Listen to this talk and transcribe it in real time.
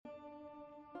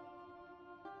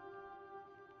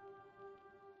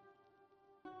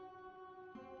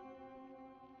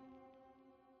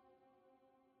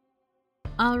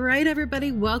All right,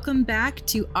 everybody, welcome back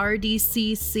to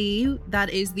Rdcc.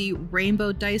 That is the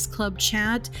Rainbow Dice Club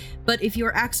chat. But if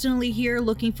you're accidentally here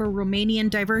looking for Romanian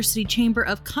Diversity Chamber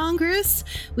of Congress,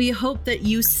 we hope that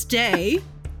you stay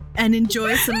and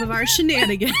enjoy some of our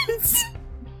shenanigans.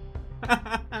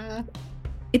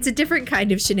 It's a different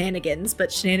kind of shenanigans,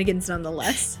 but shenanigans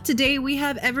nonetheless. Today we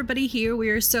have everybody here. We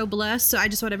are so blessed. So I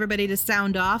just want everybody to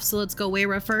sound off. So let's go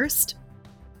Weira first.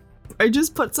 I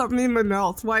just put something in my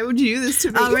mouth. Why would you do this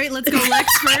to me? All right, let's go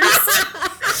Lex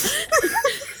first.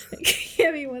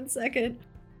 Give me 1 second.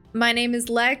 My name is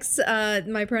Lex.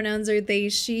 My pronouns are they,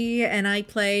 she, and I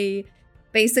play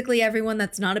basically everyone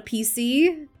that's not a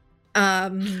PC.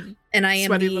 And I am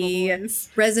Sweaty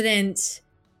the resident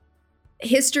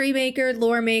history maker,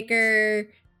 lore maker,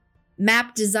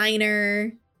 map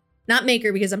designer. Not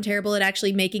maker because I'm terrible at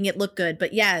actually making it look good,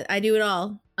 but yeah, I do it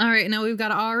all. All right, now we've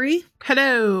got Ari.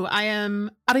 Hello, I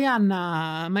am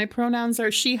Ariana. My pronouns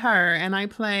are she, her, and I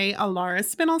play Alara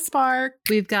Spinelspark.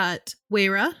 We've got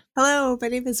Weira. Hello, my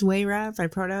name is Weira. My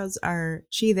pronouns are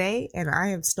she, they, and I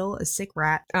am still a sick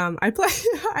rat. I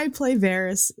play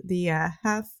Varys, the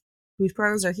half whose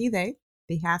pronouns are he, they,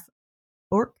 the half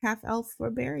orc, half elf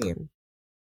barbarian.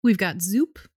 We've got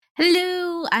Zoop.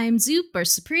 Hello, I'm Zoop or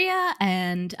Supriya,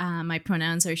 and my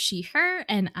pronouns are she, her,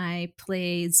 and I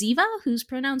play Ziva, whose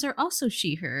pronouns are also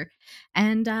she, her,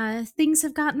 and things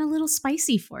have gotten a little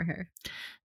spicy for her.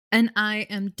 And I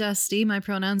am Dusty. My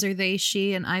pronouns are they,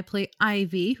 she, and I play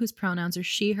Ivy, whose pronouns are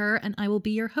she, her, and I will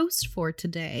be your host for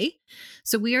today.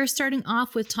 So we are starting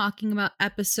off with talking about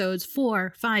episodes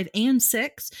 4, 5, and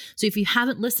 6. So if you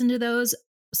haven't listened to those,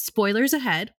 spoilers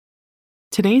ahead.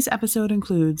 Today's episode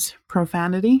includes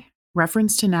profanity,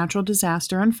 reference to natural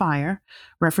disaster and fire,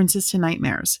 references to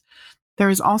nightmares. There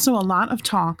is also a lot of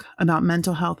talk about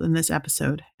mental health in this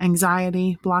episode: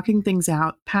 anxiety, blocking things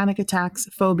out, panic attacks,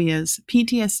 phobias,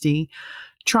 PTSD,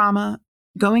 trauma,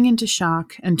 going into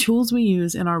shock, and tools we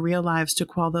use in our real lives to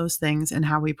quell those things and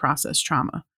how we process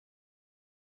trauma.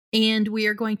 And we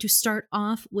are going to start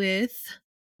off with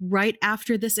right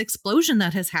after this explosion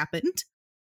that has happened.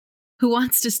 Who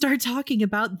wants to start talking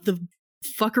about the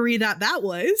fuckery that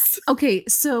was? Okay,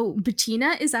 so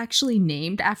Bettina is actually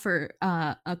named after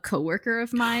a coworker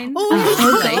of mine.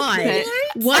 Oh God!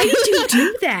 Why did you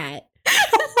do that?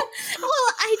 Well,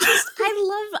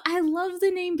 I love the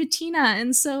name Bettina,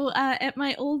 and so at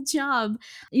my old job,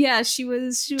 yeah, she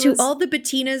was. To all the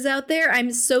Bettinas out there,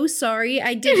 I'm so sorry.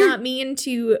 I did not mean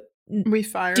to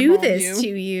do this to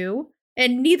you.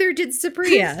 And neither did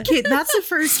Supriya. Okay, that's the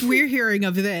first we're hearing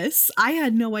of this. I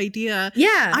had no idea.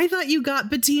 Yeah. I thought you got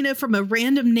Bettina from a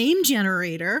random name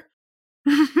generator.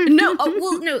 No.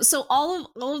 So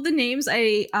all of the names,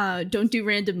 I don't do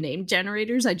random name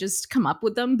generators. I just come up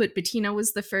with them. But Bettina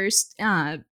was the first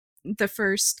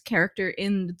character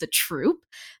in the troupe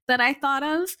that I thought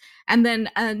of, and then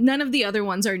none of the other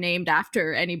ones are named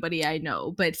after anybody I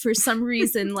know. But for some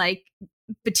reason, like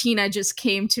Bettina just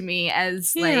came to me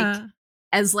as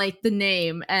like the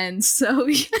name, and so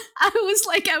I was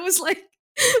like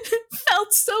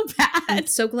felt so bad. I'm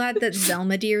so glad that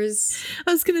Zelmadir's.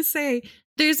 I was gonna say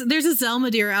there's a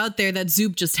Zelmadir out there that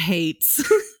Zoop just hates.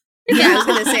 Yeah, I was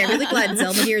gonna say, I'm really glad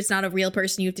Zelmadir is not a real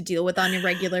person you have to deal with on a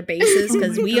regular basis,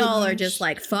 because we all are just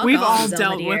like, fuck. We've off, all Zelmadir.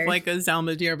 dealt with like a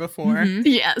Zelmadir before. Mm-hmm.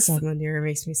 Yes, Zelmadir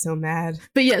makes me so mad.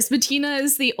 but yes, Bettina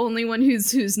is the only one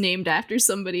who's named after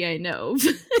somebody I know.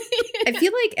 I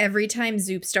feel like every time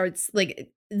Zoop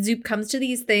comes to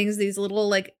these things, these little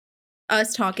like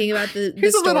us talking about the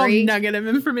Here's story. a little nugget of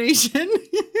information.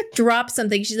 Drop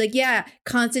something. She's like, yeah,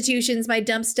 Constitution's my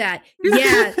dump stat.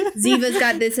 Yeah, Ziva's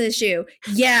got this issue.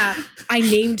 Yeah, I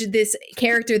named this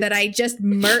character that I just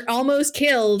almost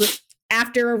killed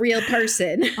after a real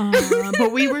person.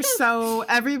 But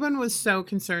everyone was so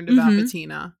concerned about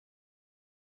Bettina.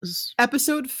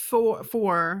 Episode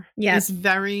 4 Yes. is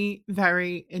very,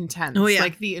 very intense. Oh, yeah.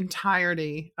 Like the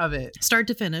entirety of it. Start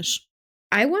to finish.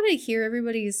 I want to hear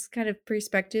everybody's kind of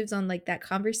perspectives on like that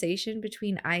conversation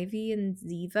between Ivy and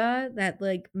Ziva, that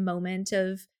like moment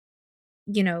of,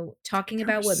 talking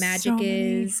about what magic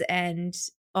is and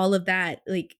all of that.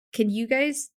 Like, can you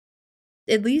guys,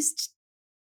 at least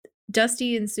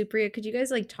Dusty and Supriya, could you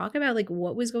guys like talk about like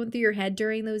what was going through your head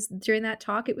during that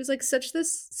talk? It was like such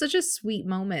a sweet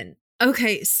moment.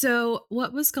 Okay, so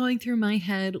what was going through my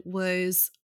head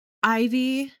was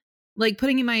Ivy, like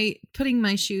putting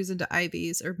my shoes into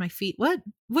Ivy's, or my feet.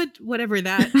 Whatever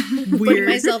that weird. Putting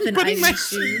myself in Ivy's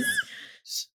shoes.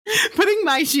 Putting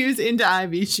my shoes into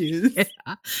Ivy's shoes.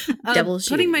 Yeah. Double shoes.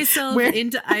 Putting myself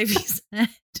into Ivy's head.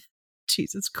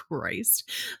 Jesus Christ.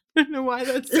 I don't know why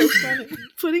that's so funny.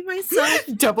 Putting myself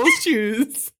double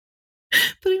shoes.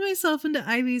 putting myself into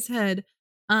Ivy's head.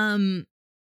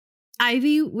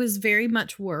 Ivy was very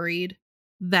much worried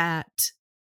that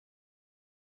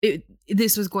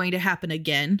this was going to happen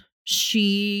again.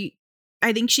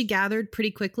 I think she gathered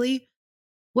pretty quickly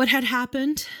what had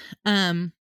happened.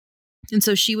 And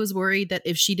so she was worried that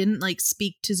if she didn't like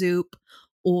speak to Zoop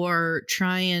or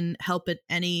try and help in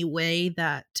any way,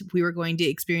 that we were going to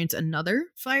experience another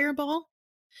fireball.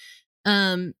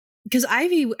 Because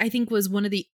Ivy, I think, was one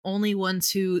of the only ones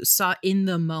who saw in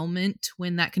the moment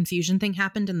when that confusion thing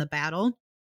happened in the battle.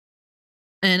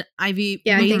 And Ivy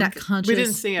made that conscious. We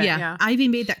didn't see it. Yeah. Ivy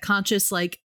made that conscious,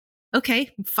 like,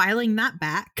 okay, filing that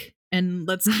back and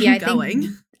let's keep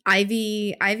going. I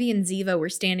think Ivy and Ziva were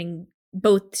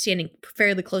both standing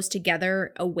fairly close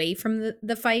together away from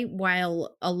the fight,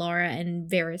 while Alara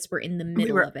and Varys were in the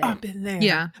middle of it. Up in there.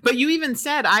 Yeah. But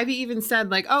Ivy even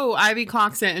said like, oh, Ivy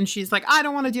clocks it. And she's like, I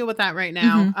don't want to deal with that right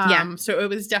now. Mm-hmm. So it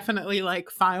was definitely like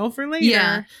file for later.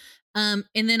 Yeah. And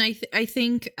then I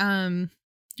think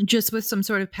just with some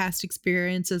sort of past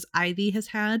experiences Ivy has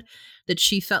had, that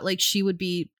she felt like she would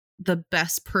be the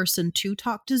best person to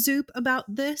talk to Zoop about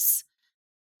this.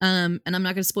 And I'm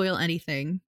not going to spoil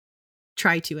anything.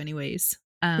 Try to anyways.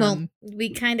 Well,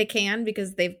 we kind of can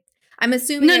because I'm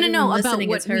assuming no about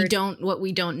what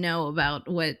we don't know about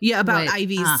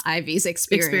Ivy's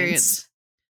experience.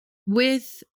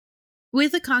 With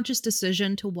a conscious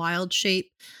decision to wild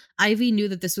shape, Ivy knew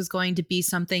that this was going to be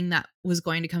something that was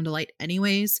going to come to light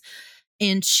anyways,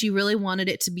 and she really wanted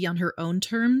it to be on her own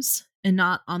terms and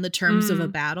not on the terms of a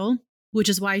battle, which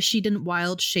is why she didn't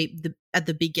wild shape at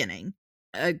the beginning.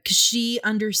 Because she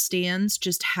understands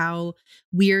just how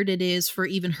weird it is for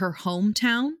even her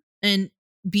hometown, and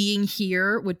being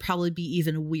here would probably be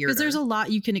even weirder. Because there's a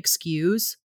lot you can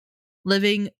excuse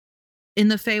living in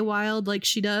the Feywild like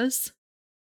she does.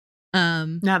 Now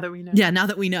that we know. Yeah, now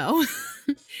that we know.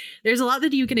 There's a lot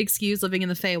that you can excuse living in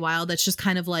the Feywild that's just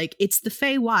kind of like, it's the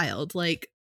Feywild. Like,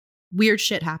 weird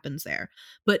shit happens there.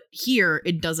 But here,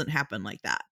 it doesn't happen like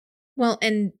that. Well,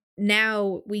 and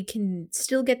now we can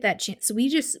still get that chance. So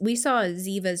we saw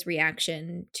Ziva's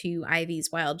reaction to Ivy's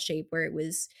wild shape, where it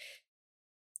was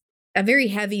a very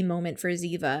heavy moment for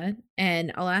Ziva,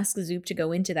 and I'll ask Zoop to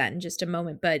go into that in just a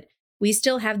moment, but we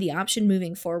still have the option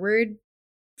moving forward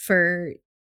for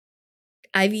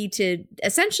Ivy to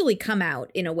essentially come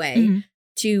out in a way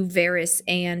to Varys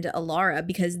and Alara,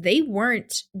 because they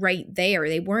weren't right there.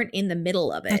 They weren't in the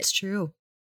middle of it. That's true.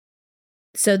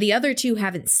 So the other two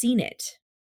haven't seen it.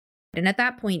 And at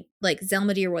that point, like,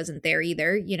 Zelmadir wasn't there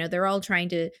either. You know, they're all trying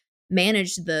to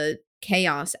manage the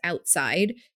chaos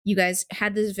outside. You guys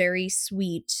had this very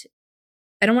sweet,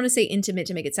 I don't want to say intimate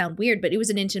to make it sound weird, but it was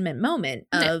an intimate moment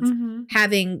of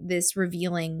having this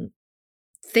revealing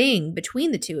thing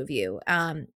between the two of you.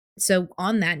 So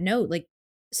on that note, like,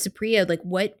 Supriya, like,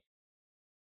 what?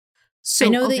 So I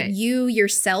know that you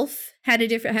yourself had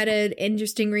an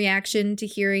interesting reaction to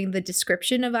hearing the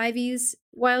description of Ivy's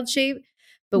wild shape.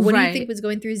 But what do you think was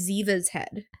going through Ziva's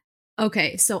head?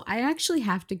 Okay, so I actually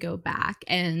have to go back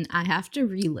and I have to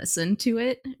re-listen to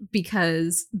it,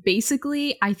 because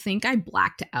basically I think I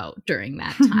blacked out during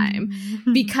that time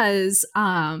because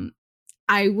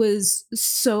I was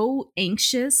so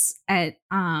anxious at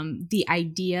the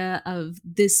idea of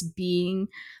this being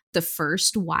the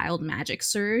first wild magic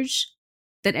surge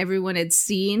that everyone had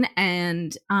seen,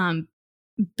 and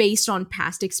based on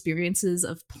past experiences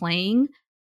of playing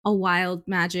a wild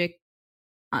magic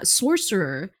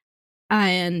sorcerer,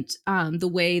 and the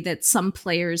way that some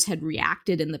players had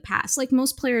reacted in the past. Like,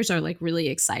 most players are like really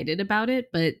excited about it,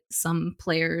 but some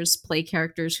players play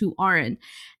characters who aren't.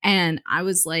 And I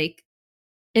was like,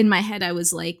 in my head, I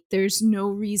was like, there's no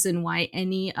reason why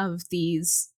any of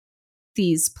these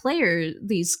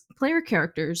player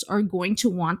characters are going to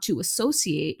want to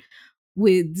associate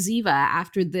with Ziva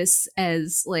after this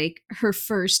as like her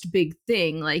first big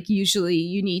thing. Like, usually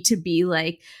you need to be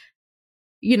like,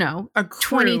 you know,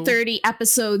 20, 30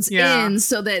 episodes in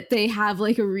so that they have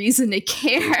like a reason to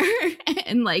care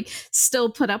and like still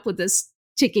put up with this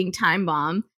ticking time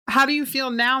bomb. How do you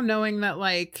feel now knowing that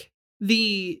like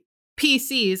the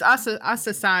PCs, us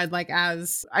aside, like,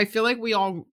 as I feel like we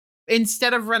all,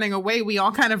 instead of running away, we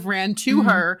all kind of ran to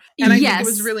her, and I think it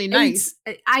was really nice.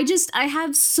 I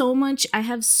have so much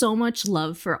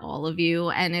love for all of you,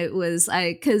 and it was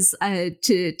because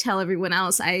to tell everyone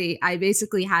else, I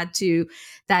basically had to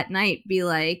that night be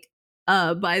like,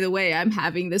 by the way, I'm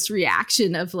having this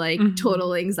reaction of like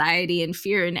total anxiety and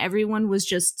fear, and everyone was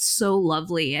just so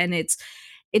lovely, and it's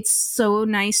so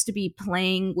nice to be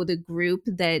playing with a group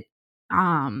that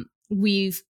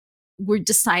we've we're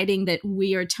deciding that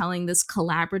we are telling this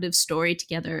collaborative story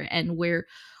together, and we're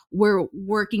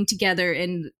working together,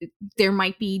 and there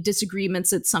might be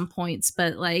disagreements at some points,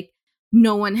 but like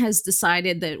no one has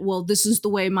decided that, well, this is the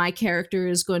way my character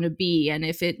is going to be, and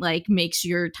if it like makes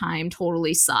your time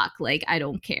totally suck, like I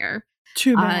don't care.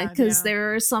 Too bad. Because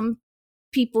there are some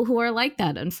people who are like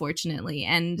that, unfortunately,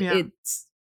 and it's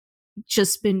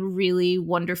just been really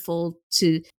wonderful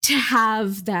to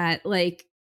have that. Like,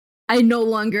 I no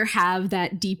longer have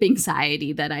that deep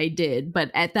anxiety that I did,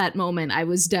 but at that moment I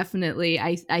was definitely,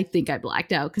 I think I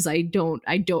blacked out because I don't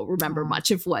remember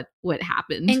much of what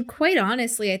happened. And quite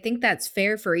honestly, I think that's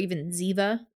fair for even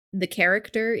Ziva, the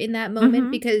character in that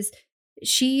moment, because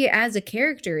she as a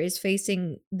character is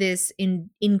facing this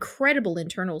incredible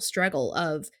internal struggle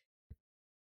of,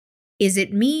 is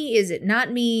it me? Is it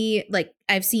not me? Like,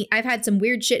 I've had some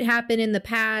weird shit happen in the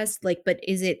past, like, but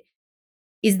is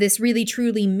this really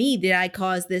truly me? Did I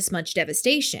cause this much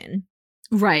devastation?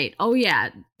 Right. Oh yeah.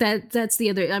 That's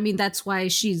the other, I mean, that's why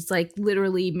she's like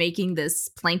literally making this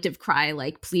plaintive cry,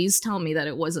 like, please tell me that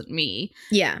it wasn't me.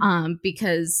 Yeah.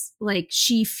 Because like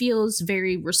she feels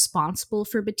very responsible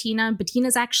for Bettina.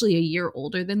 Bettina's actually a year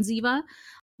older than Ziva.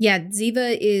 Yeah,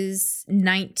 Ziva is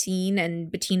 19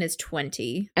 and Bettina's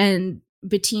 20. And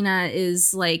Bettina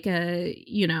is like a,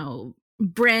 you know,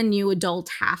 brand new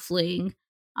adult halfling,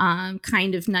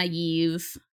 kind of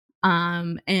naive.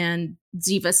 And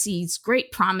Ziva sees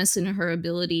great promise in her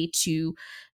ability to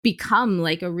become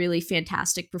like a really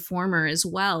fantastic performer as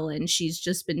well. And she's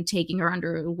just been taking her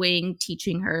under her wing,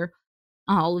 teaching her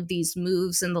all of these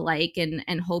moves and the like,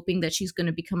 and hoping that she's going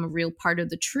to become a real part of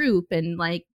the troupe, and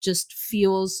like just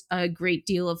feels a great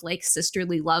deal of like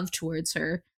sisterly love towards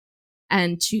her.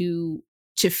 And to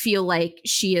feel like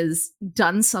she has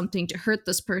done something to hurt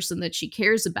this person that she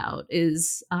cares about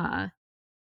is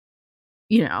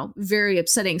you know, very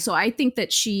upsetting. So I think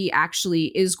that she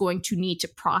actually is going to need to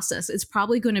process. It's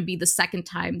probably going to be the second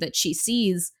time that she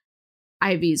sees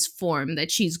Ivy's form that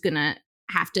she's going to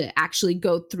have to actually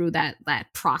go through that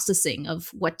processing of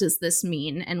what does this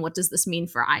mean, and what does this mean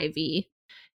for Ivy.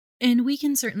 And we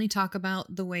can certainly talk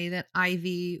about the way that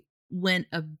Ivy went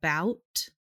about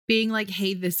being like,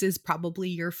 hey, this is probably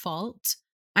your fault.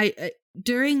 I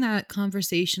during that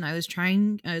conversation, I was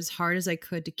trying as hard as I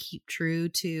could to keep true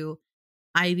to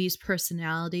Ivy's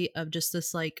personality of just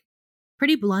this like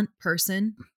pretty blunt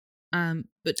person.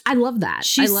 But I love that.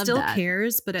 She still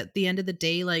cares, but at the end of the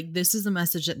day, like, this is a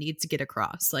message that needs to get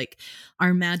across. Like,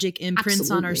 our magic imprints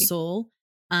on our soul.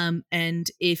 And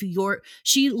if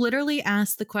she literally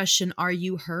asked the question, are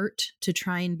you hurt? To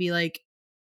try and be like,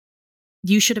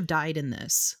 you should have died in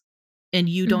this, and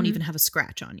you don't even have a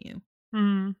scratch on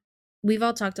you. We've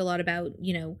all talked a lot about,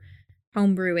 you know,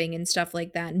 home brewing and stuff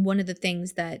like that. And one of the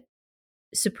things that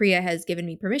Supriya has given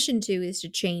me permission to is to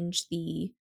change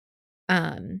the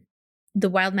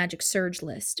Wild Magic Surge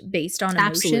list based on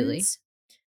emotions. Absolutely.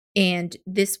 And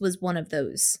this was one of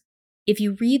those. If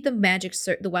you read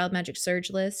the Wild Magic Surge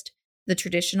list, the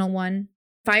traditional one,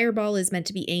 Fireball is meant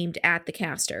to be aimed at the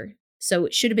caster. So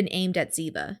it should have been aimed at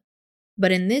Ziva.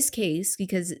 But in this case,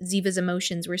 because Ziva's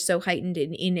emotions were so heightened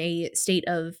in a state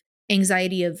of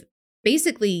anxiety of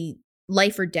basically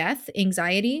life or death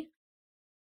anxiety,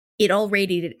 it all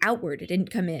radiated outward. It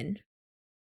didn't come in.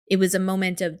 It was a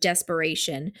moment of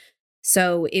desperation.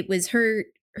 So it was her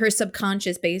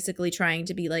subconscious basically trying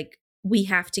to be like, we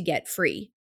have to get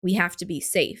free. We have to be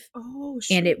safe. Oh,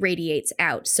 sure. And it radiates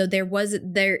out. So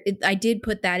I did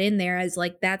put that in there as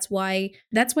like, that's why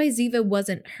Ziva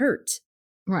wasn't hurt.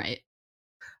 Right.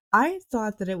 I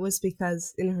thought that it was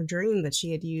because in her dream that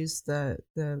she had used the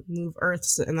move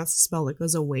Earth, and that's a spell that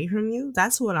goes away from you.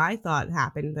 That's what I thought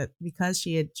happened, that because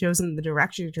she had chosen the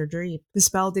direction of her dream, the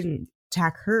spell didn't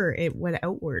attack her, it went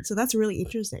outward. So that's really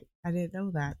interesting. I didn't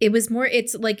know that.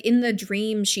 It's like in the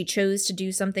dream, she chose to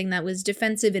do something that was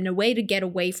defensive in a way to get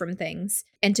away from things,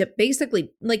 and to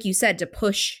basically, like you said, to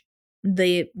push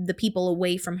the people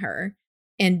away from her.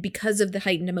 And because of the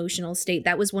heightened emotional state,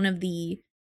 that's one of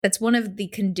the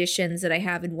conditions that I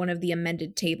have in one of the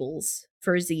amended tables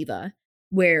for Ziva,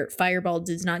 where Fireball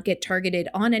does not get targeted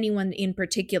on anyone in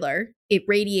particular. It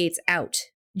radiates out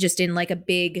just in like a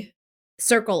big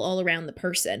circle all around the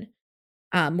person,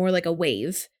 more like a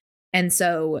wave. And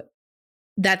so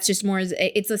that's just more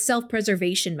it's a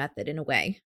self-preservation method in a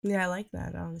way. Yeah, I like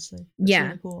that, honestly. That's yeah,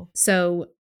 really cool. So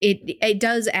it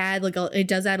does add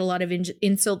a lot of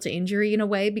insult to injury in a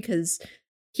way, because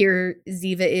here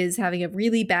Ziva is having a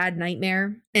really bad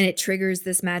nightmare, and it triggers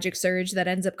this magic surge that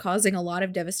ends up causing a lot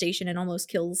of devastation and almost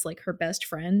kills like her best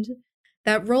friend.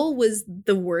 That roll was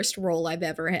the worst roll I've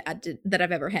ever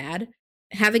had.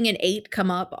 having an 8 come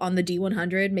up on the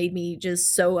D100 made me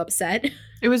just so upset.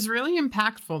 It was really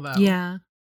impactful, though. Yeah.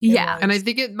 Yeah. And I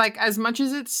think it, like, as much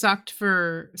as it sucked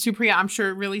for Supriya, I'm sure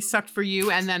it really sucked for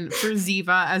you, and then for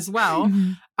Ziva as well.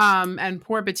 And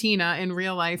poor Bettina in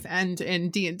real life and in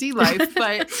D&D life.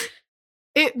 But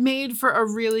it made for a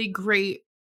really great,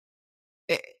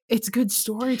 it's good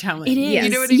storytelling. It is. You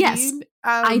know what I mean?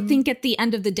 I think at the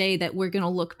end of the day that we're going to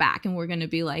look back and we're going to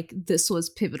be like, this was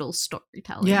pivotal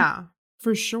storytelling. Yeah,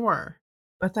 for sure.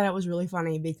 I thought it was really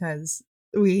funny because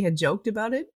we had joked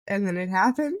about it and then it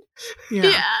happened.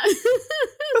 Yeah.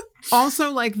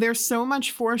 Also, like, there's so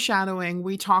much foreshadowing.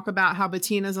 We talk about how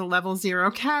Bettina's a level 0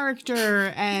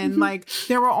 character, and like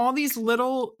there were all these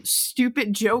little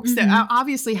stupid jokes that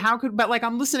obviously but like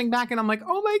I'm listening back and I'm like,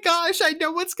 oh my gosh, I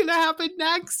know what's gonna happen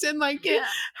next, and like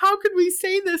how could we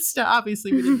say this stuff?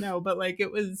 Obviously we didn't know, but like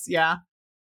it was,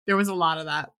 there was a lot of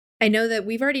that. I know that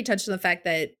we've already touched on the fact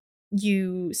that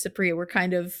you, Supriya, were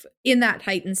kind of in that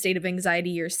heightened state of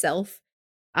anxiety yourself.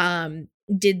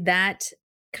 Did that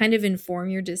kind of inform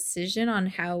your decision on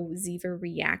how Ziva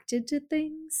reacted to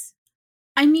things?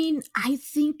 I mean, I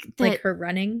think that, like her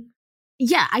running.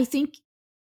 Yeah, I think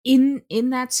in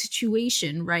that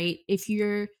situation, right? If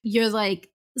you're like,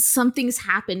 something's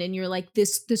happened and you're like,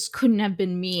 this couldn't have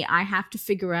been me. I have to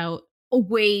figure out a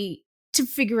way to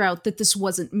figure out that this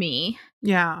wasn't me.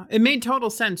 Yeah, it made total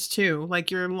sense too.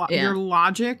 Like your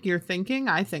logic, your thinking.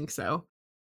 I think so.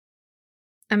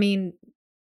 I mean,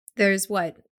 there's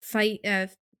what?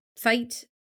 Fight,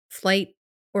 flight,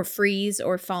 or freeze,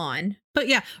 or fawn. But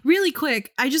yeah, really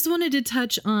quick, I just wanted to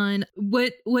touch on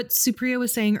what Supriya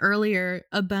was saying earlier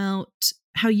about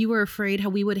how you were afraid how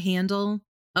we would handle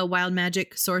a wild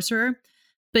magic sorcerer.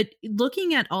 But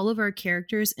looking at all of our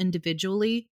characters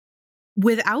individually,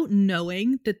 without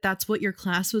knowing that that's what your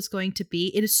class was going to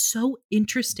be, it is so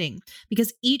interesting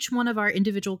because each one of our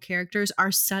individual characters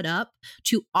are set up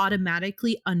to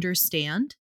automatically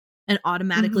understand and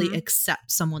automatically accept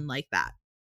someone like that.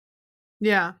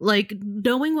 Yeah. Like,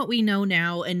 knowing what we know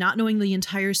now and not knowing the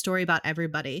entire story about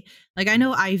everybody. Like, I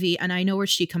know Ivy and I know where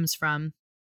she comes from.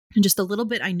 And just a little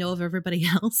bit I know of everybody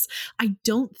else. I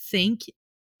don't think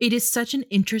it is such an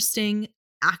interesting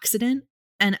accident.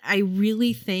 And I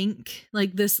really think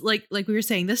like this, like we were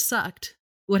saying, this sucked.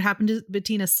 What happened to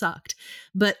Bettina sucked.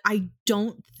 But I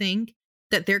don't think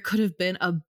that there could have been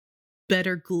a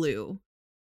better glue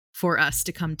for us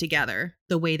to come together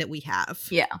the way that we have.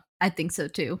 Yeah, I think so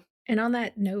too. And on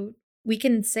that note, we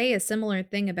can say a similar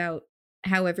thing about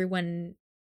how everyone,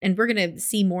 and we're going to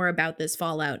see more about this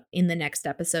fallout in the next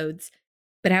episodes,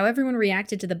 but how everyone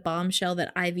reacted to the bombshell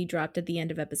that Ivy dropped at the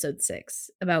end of episode 6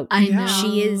 about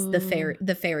she is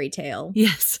the fairy tale.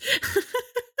 Yes.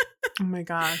 Oh my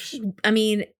gosh. I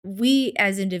mean, we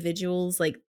as individuals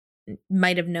like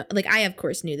might have known, like I of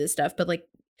course knew this stuff, but like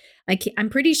I'm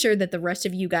pretty sure that the rest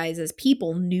of you guys as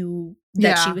people knew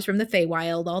that she was from the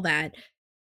Feywild, all that.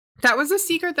 That was a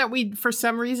secret that we, for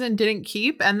some reason, didn't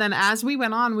keep. And then as we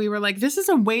went on, we were like, this is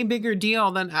a way bigger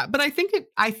deal than, but I think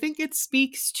it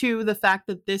speaks to the fact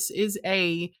that this is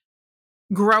a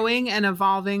growing and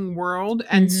evolving world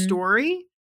and story.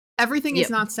 Everything is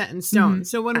not set in stone.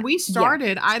 So when we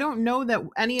started, I don't know that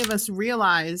any of us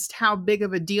realized how big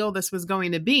of a deal this was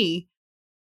going to be.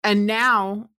 And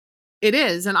now it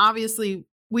is. And obviously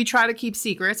we try to keep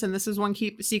secrets, and this is one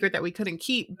secret that we couldn't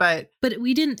keep, but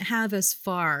we didn't have as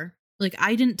far. Like,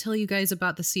 I didn't tell you guys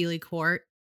about the Seelie Court.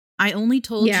 I only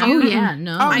told you. Oh yeah,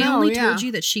 no. I only told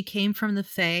you that she came from the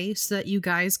Fae so that you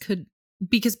guys could,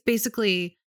 because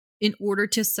basically, in order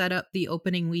to set up the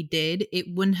opening we did, it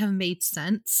wouldn't have made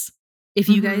sense if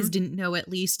you guys didn't know at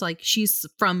least like she's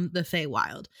from the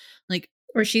Feywild, like,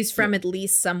 or she's from at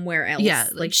least somewhere else. Yeah,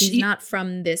 like she's not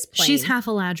from this plane. She's half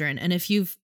Eladrin, and if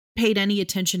you've paid any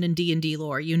attention in D&D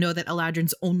lore, you know that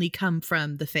Eladrins only come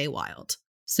from the Feywild.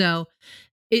 So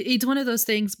it's one of those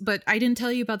things, but I didn't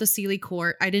tell you about the Seelie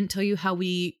Court. I didn't tell you how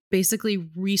we basically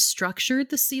restructured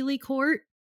the Seelie Court.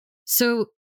 So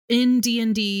in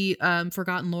D&D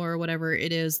Forgotten Lore or whatever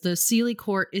it is, the Seelie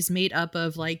Court is made up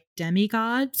of like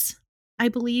demigods, I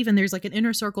believe, and there's like an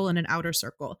inner circle and an outer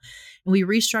circle. And we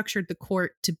restructured the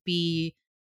court to be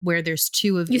where there's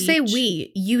 2 of each. You say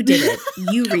we, you did it.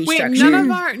 You restructured.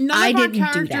 Wait, none of our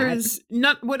characters,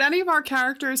 would any of our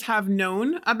characters have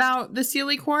known about the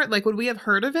Seelie Court? Like, would we have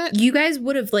heard of it? You guys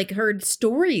would have like heard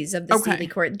stories of the Seelie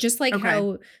Court, just like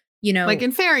how, you know, like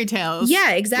in fairy tales.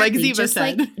 Yeah, exactly. Like Ziva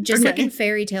said. Just like in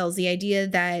fairy tales, the idea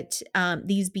that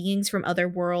these beings from other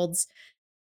worlds,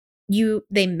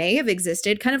 they may have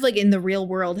existed, kind of like in the real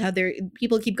world, how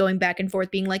people keep going back and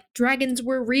forth being like, dragons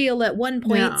were real at one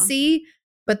point, see?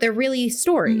 But they're really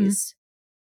stories.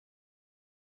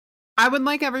 I would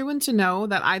like everyone to know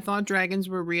that I thought dragons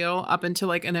were real up until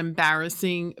like an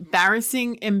embarrassingly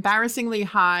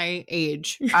high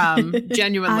age.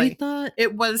 Genuinely.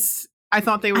 I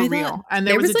thought they were real. And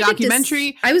there was a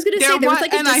documentary. I was going to say there was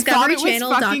like a Discovery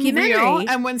Channel documentary. Real,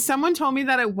 and when someone told me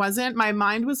that it wasn't, my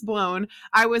mind was blown.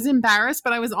 I was embarrassed,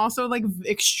 but I was also like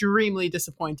extremely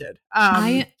disappointed.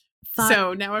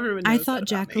 So now everyone knows. I thought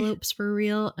jackalopes were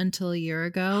real until a year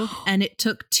ago, and it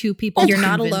took two people to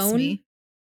convince me.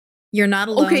 You're not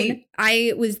alone. Okay.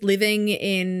 I was living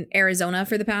in Arizona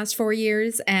for the past 4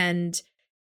 years and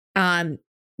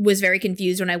was very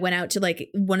confused when I went out to like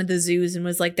one of the zoos and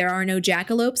was like, there are no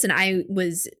jackalopes. And I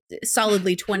was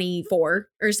solidly 24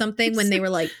 or something when they were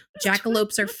like,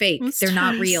 jackalopes are fake. They're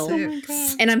not real.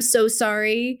 Oh, and I'm so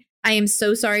sorry. I am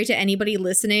so sorry to anybody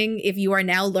listening if you are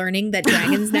now learning that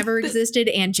dragons never existed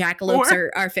and jackalopes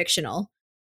are fictional.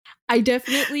 I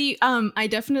definitely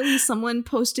someone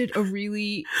posted a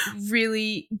really,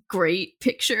 really great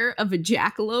picture of a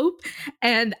jackalope,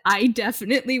 and I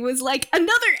definitely was like, another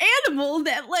animal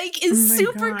that like is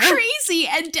super crazy,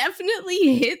 and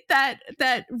definitely hit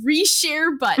that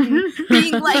reshare button,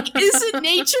 being like, isn't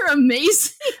nature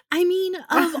amazing? I mean,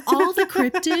 of all the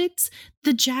cryptids,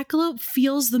 the jackalope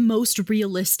feels the most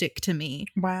realistic to me.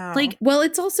 Wow. Like, well,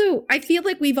 it's also, I feel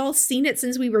like we've all seen it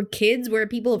since we were kids, where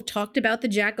people have talked about the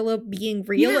jackalope being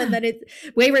real, and that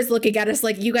Wayra's looking at us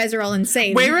like, you guys are all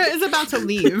insane. Wayra is about to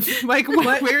leave. Like,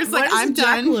 Wayra's like, I'm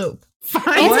done. Jackalope? Fine.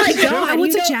 Oh my God.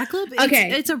 What's a jackalope?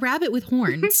 Okay. It's a rabbit with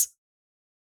horns.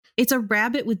 It's a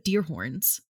rabbit with deer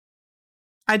horns.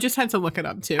 I just had to look it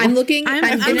up too. I'm looking. I'm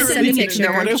going to send a it picture.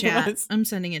 to the group chat. I'm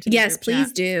sending it to the Yes, group please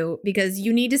chat. do, because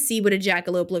you need to see what a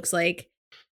jackalope looks like.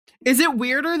 Is it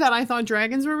weirder that I thought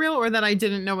dragons were real, or that I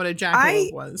didn't know what a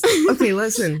jackalope was? Okay,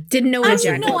 listen. Didn't know what a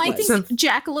jackalope was. No, I think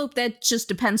jackalope, that just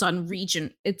depends on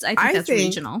region. I think that's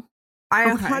regional. I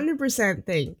 100%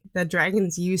 think that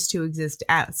dragons used to exist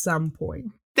at some point.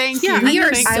 Thank you. We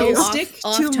are so stick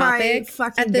to my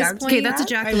fucking at this point. Okay, that's a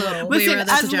jackalope. Listen, Wayra,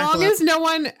 that's as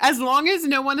long as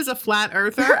no one is a flat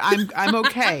earther, I'm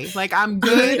okay. Like, I'm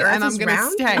good, and I'm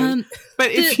gonna stay.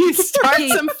 But if you start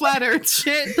some flat earth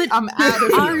shit, I'm out of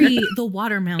here. Ari, the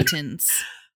water mountains.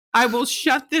 I will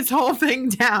shut this whole thing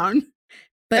down.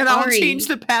 But I'll change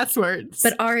the passwords.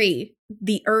 But Ari,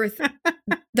 the earth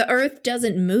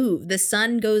doesn't move. The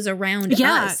sun goes around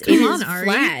us. It is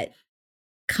flat.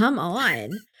 Come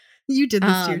on. You did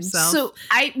this to yourself. So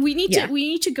we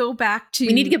need to go back to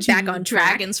get back on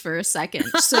dragons for a second.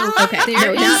 So okay,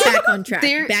 not back on track.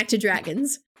 Back to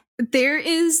dragons. There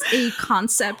is a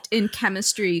concept in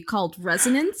chemistry called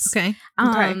resonance. Okay.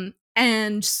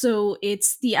 And so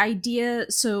it's the idea.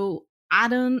 So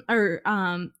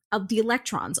of the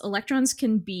electrons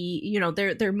can be,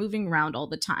 they're moving around all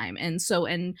the time. And so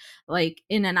like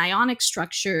in an ionic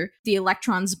structure, the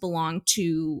electrons belong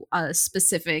to a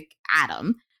specific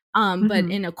atom. But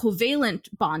in a covalent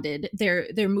bonded,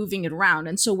 they're moving it around.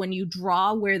 And so when you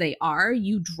draw where they are,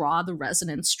 you draw the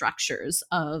resonance structures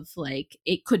of like,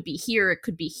 it could be here,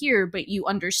 but you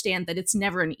understand that it's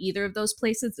never in either of those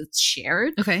places. It's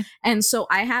shared. Okay. And so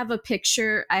I have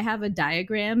a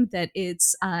diagram that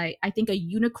it's, I think a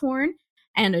unicorn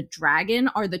and a dragon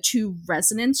are the two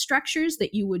resonance structures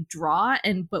that you would draw,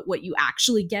 but what you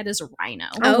actually get is a rhino.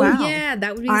 Oh wow. Yeah,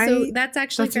 that would be that's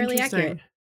actually fairly accurate.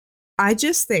 I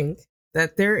just think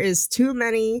that there is too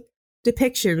many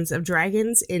depictions of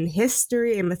dragons in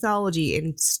history and mythology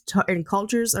in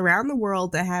cultures around the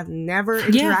world that have never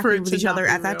interacted with each other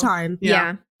at that time.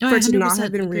 Yeah. For it to not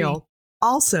have been real.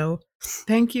 Also,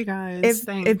 thank you guys.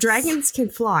 If dragons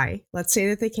can fly, let's say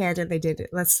that they can and they did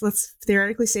it. Let's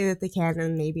theoretically say that they can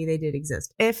and maybe they did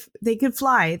exist. If they could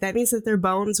fly, that means that their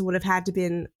bones would have had to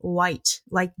been white,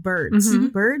 like birds.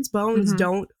 Birds' bones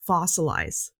don't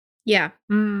fossilize. Yeah.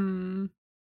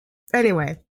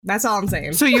 Anyway, that's all I'm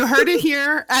saying. So you heard it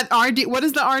here at RD. What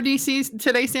does the RDC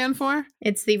today stand for?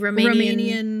 It's the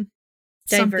Romanian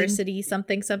Diversity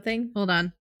something. Hold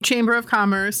on. Chamber of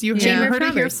Commerce. You heard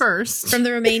it here first. From the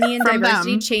Romanian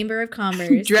Diversity Chamber of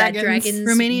Commerce. Dragons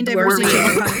Romanian Diversity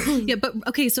Chamber of Commerce. Yeah, but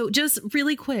okay, so just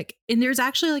really quick. And there's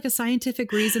actually like a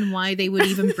scientific reason why they would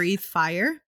even breathe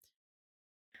fire.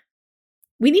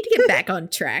 We need to get back on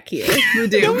track here. We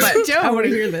do, but I want to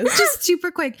hear this. Just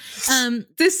super quick.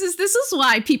 This is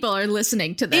why people are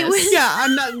listening to this.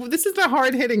 This is the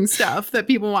hard hitting stuff that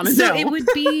people want to know. It would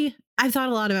be. I've thought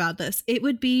a lot about this. It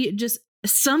would be just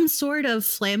some sort of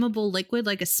flammable liquid,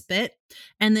 like a spit,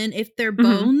 and then if their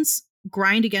bones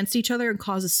grind against each other and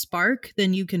cause a spark,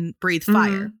 then you can breathe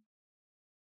fire.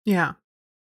 Yeah.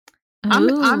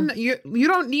 You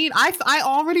don't need. I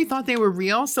already thought they were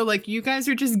real. So like, you guys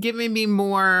are just giving me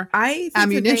more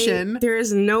ammunition. There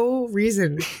is no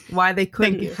reason why they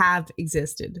couldn't have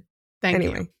existed. Thank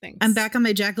you. Thanks. I'm back on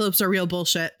my jackalopes are real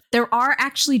bullshit. There are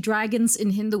actually dragons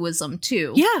in Hinduism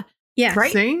too. Yeah.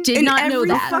 Right? See? Did not know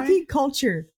that. Fucking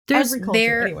culture. There's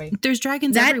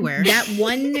dragons everywhere. That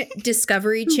one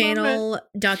Discovery Channel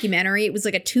documentary, it was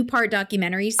like a 2-part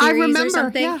documentary series or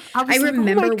something. Yeah. I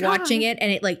remember watching it,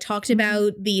 and it like talked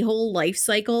about the whole life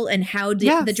cycle and how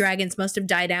the dragons must have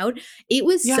died out. It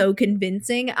was so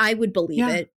convincing. I would believe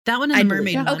it. That one and the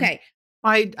mermaid one. Okay.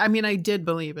 I mean, I did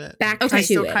believe it. Back to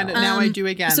it. Now I do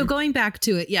again. So going back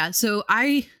to it, So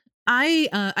I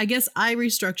guess I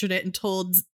restructured it and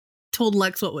told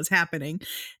Lex what was happening,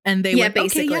 and they went,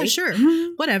 basically. Okay, yeah, sure,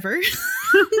 whatever.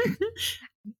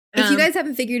 If you guys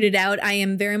haven't figured it out, I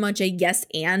am very much a yes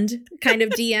and kind of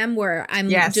DM where I'm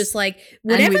just like,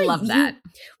 whatever. And we love that.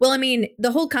 Well, I mean,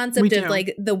 the whole concept of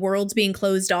like the world's being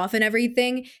closed off and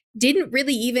everything didn't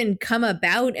really even come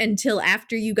about until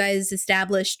after you guys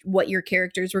established what your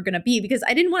characters were going to be, because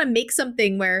I didn't want to make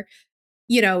something where,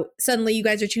 you know, suddenly you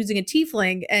guys are choosing a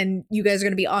tiefling and you guys are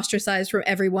going to be ostracized from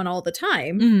everyone all the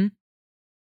time. Mm-hmm.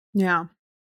 Yeah.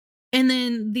 And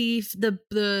then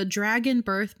the dragon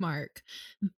birthmark.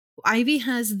 Ivy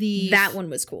has that one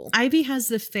was cool. Ivy has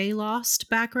the Fae Lost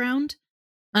background.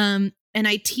 And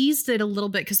I teased it a little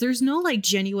bit because there's no like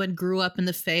genuine grew up in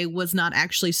the Fae, was not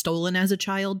actually stolen as a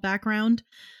child background.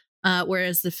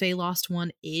 Whereas the Fae Lost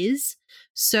one is.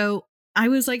 So I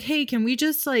was like, hey, can we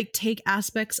just like take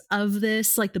aspects of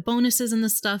this, like the bonuses and the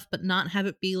stuff, but not have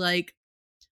it be like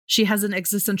she has an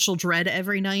existential dread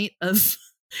every night of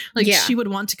like she would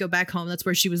want to go back home. That's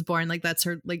where she was born. Like that's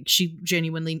her, like she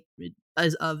genuinely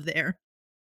is of there.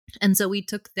 And so we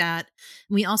took that.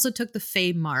 We also took the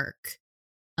Fae mark.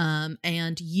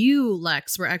 And you,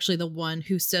 Lex, were actually the one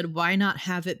who said, why not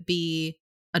have it be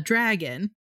a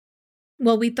dragon?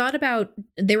 Well, we thought about,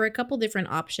 there were a couple different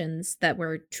options that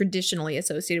were traditionally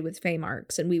associated with Fae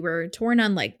marks, and we were torn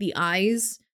on like the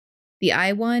eyes, the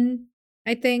eye one,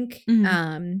 I think.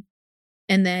 Mm-hmm.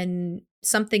 And then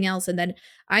something else. And then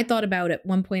I thought about at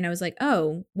one point, I was like,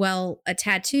 oh, well, a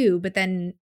tattoo, but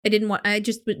then it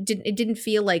didn't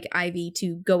feel like Ivy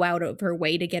to go out of her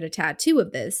way to get a tattoo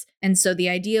of this. And so the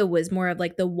idea was more of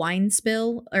like the wine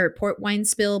spill or port wine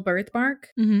spill birthmark,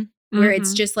 where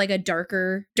it's just like a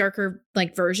darker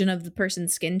like version of the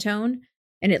person's skin tone.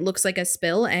 And it looks like a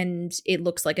spill and it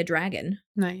looks like a dragon.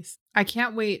 Nice. I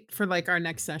can't wait for like our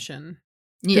next session.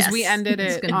 Yes, we ended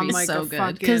it on like so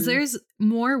good because there's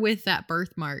more with that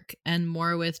birthmark and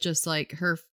more with just like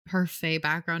her Fae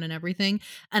background and everything.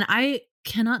 And I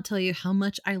cannot tell you how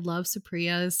much I love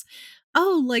Supriya's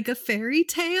like a fairy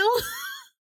tale.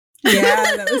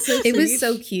 Yeah, that was so sweet. It was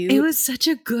so cute. It was such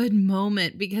a good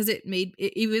moment because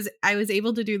I was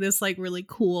able to do this like really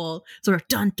cool sort of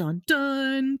dun dun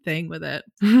dun thing with it.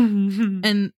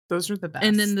 And those were the best.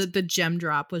 And then the gem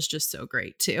drop was just so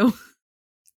great too.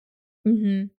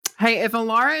 Mm-hmm. Hey, if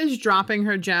Alara is dropping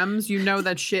her gems, you know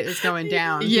that shit is going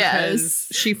down. Yes.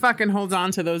 She fucking holds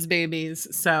on to those babies.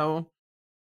 So,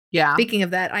 yeah. Speaking of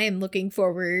that, I am looking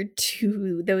forward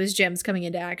to those gems coming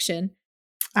into action.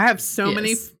 I have so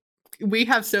many. We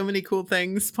have so many cool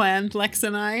things planned, Lex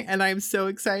and I'm so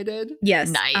excited. Yes.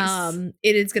 Nice.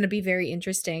 It is going to be very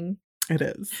interesting. It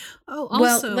is. Oh,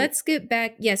 also, well, let's get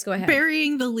back. Yes, go ahead.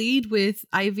 Burying the lead with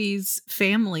Ivy's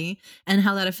family and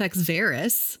how that affects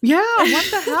Varys. Yeah, what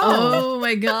the hell? Oh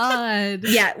my god.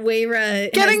 Yeah,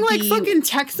 Wayra getting like fucking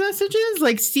text messages,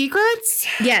 like secrets.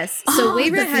 Yes. So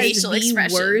Wayra has the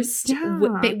worst. Yeah.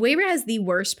 Wayra has the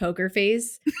worst poker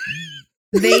face.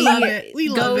 We love it.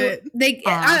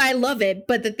 I love it.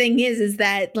 But the thing is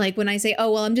that like when I say, oh,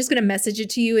 well, I'm just going to message it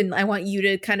to you and I want you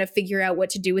to kind of figure out what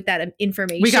to do with that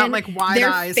information. We got like wide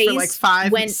eyes for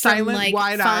like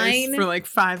wide eyes for like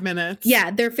 5 minutes.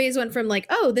 Yeah. Their face went from like,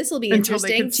 oh, this will be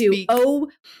interesting to, speak. Oh,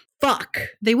 fuck.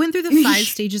 They went through the 5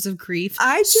 stages of grief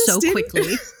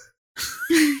quickly.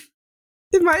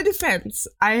 In my defense,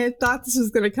 I had thought this was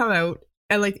going to come out.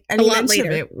 And like any mention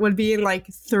of it would be in like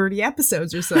 30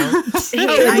 episodes or so.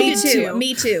 Hey,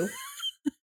 me too.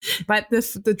 But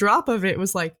the drop of it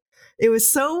was like, it was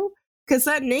so, because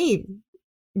that name,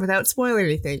 without spoiling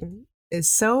anything, is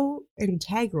so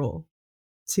integral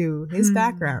to his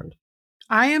background.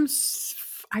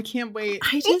 I can't wait.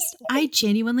 I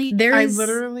genuinely, I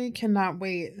literally cannot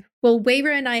wait. Well,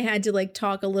 Wayra and I had to like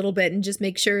talk a little bit and just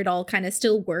make sure it all kind of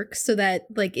still works so that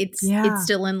like it's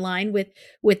still in line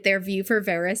with their view for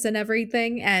Varys and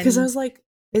everything. And because I was like,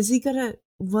 is he gonna,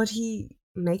 would he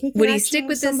make a connection would he stick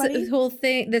with this whole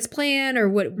thing, this plan, or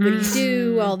what would he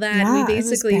do? All that. Yeah, we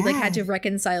basically like had to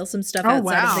reconcile some stuff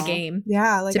outside of the game.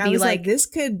 Yeah, like I was like, this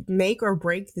could make or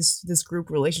break this group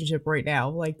relationship right now.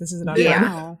 Like this is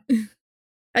an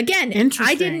Again,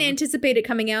 I didn't anticipate it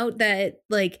coming out that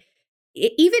like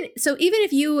even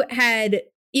if you had,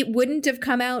 it wouldn't have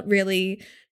come out really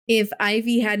if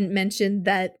Ivy hadn't mentioned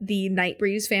that the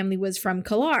Nightbreeze family was from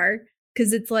Kalar,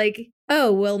 because it's like,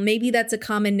 oh, well, maybe that's a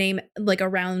common name like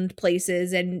around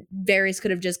places, and Varys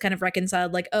could have just kind of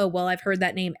reconciled like, oh, well, I've heard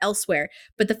that name elsewhere.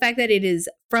 But the fact that it is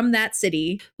from that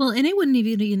city. Well, and it wouldn't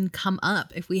even come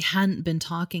up if we hadn't been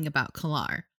talking about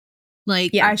Kalar.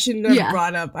 Like, I shouldn't have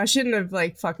brought up. I shouldn't have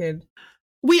like fucking.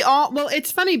 Well,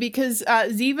 it's funny because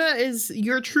Ziva is,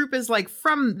 your troop is like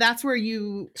from, that's where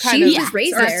you kind of was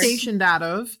raised are there. stationed out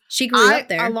of. She grew up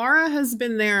there. Alara has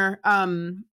been there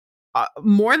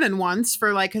more than once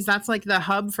for like, because that's like the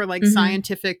hub for like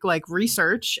scientific like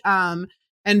research. And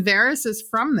Varys is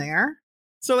from there.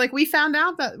 So like we found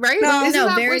out that, right? No,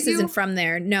 Varys isn't from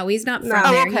there. No, he's not from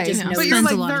there. Okay. He just knows. But you're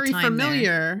like very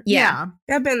familiar. Yeah.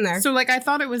 I've been there. So like I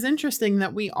thought it was interesting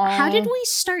that we all. How did we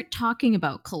start talking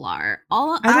about Kalar?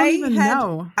 I don't even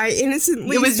know. I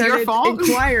innocently it was your fault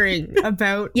inquiring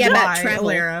about about why travel.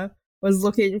 Alara was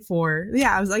looking for.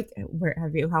 Yeah, I was like, how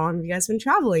long have you guys been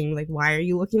traveling? Like, why are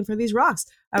you looking for these rocks?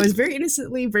 I was very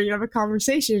innocently bringing up a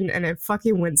conversation, and it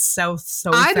fucking went south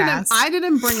so fast. I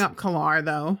didn't bring up Kalar,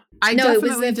 though. I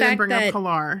definitely didn't bring up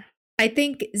Kalar. I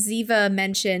think Ziva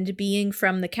mentioned being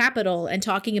from the capital and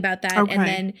talking about that, and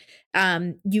then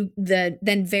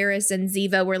then Varys and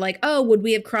Ziva were like, "Oh, would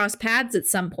we have crossed paths at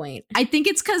some point?" I think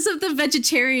it's because of the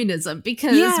vegetarianism,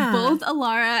 because both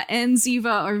Alara and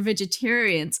Ziva are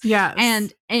vegetarians. Yes,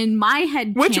 and in my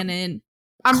headcanon,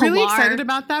 I'm really excited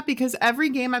about that because every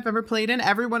game I've ever played in,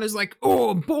 everyone is like,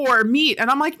 "Oh, boar, meat," and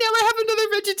I'm like, "Now I have another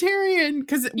vegetarian,"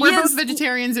 because we're both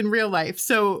vegetarians in real life,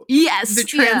 so it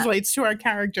translates to our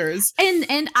characters.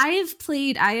 And I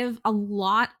have a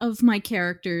lot of my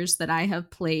characters that I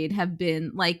have played have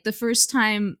been like the first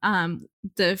time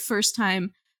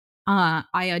I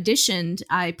auditioned,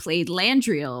 I played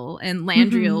Landriel, and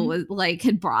Landriel was like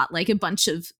had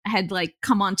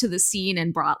come onto the scene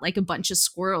and brought like a bunch of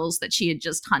squirrels that she had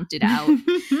just hunted out.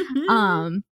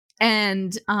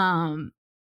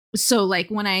 So like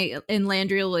and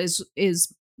Landriel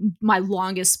is my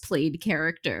longest played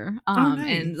character.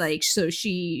 Nice. And like so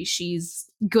she's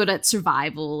good at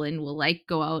survival and will like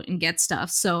go out and get stuff.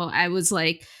 So I was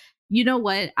like, you know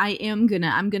what, I'm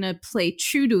gonna play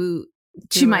true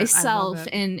to myself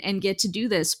and get to do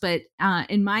this. But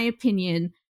in my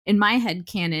opinion, in my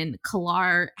headcanon,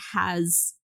 Kalar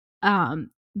has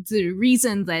the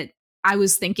reason that I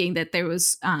was thinking that there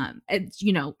was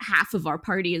half of our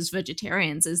party is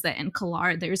vegetarians is that in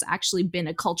Kalar there's actually been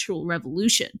a cultural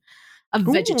revolution of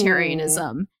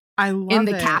vegetarianism in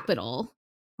the capital.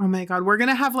 Oh my God, we're going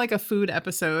to have like a food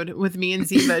episode with me and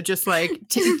Ziva just like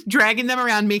dragging them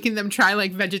around, making them try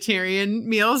like vegetarian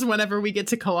meals whenever we get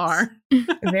to Kalar.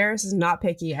 Varys is not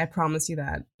picky, I promise you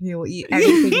that. He will eat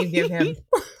everything you give him.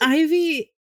 Ivy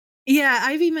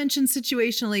mentioned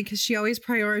situationally because she always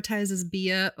prioritizes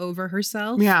Bia over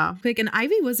herself. Yeah. And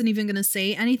Ivy wasn't even going to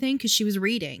say anything because she was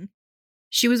reading.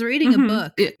 She was reading a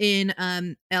book in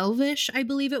Elvish, I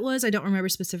believe it was. I don't remember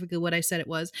specifically what I said it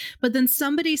was. But then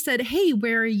somebody said, "Hey,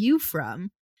 where are you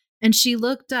from?" And she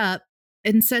looked up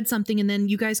and said something. And then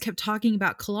you guys kept talking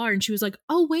about Kalar. And she was like,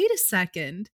 "Oh, wait a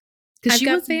second." Because she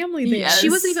got family there. She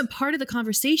wasn't even part of the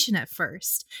conversation at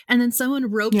first. And then someone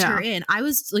roped her in. I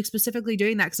was like specifically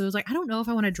doing that because I was like, I don't know if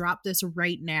I want to drop this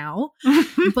right now.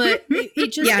 But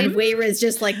it just... and Wayra's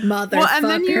just like,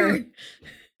 motherfucker.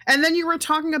 And then you were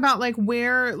talking about like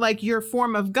where like your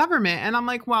form of government. And I'm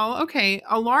like, well, okay,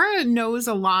 Alara knows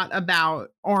a lot about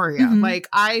Aurea. Like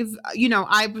I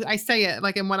say it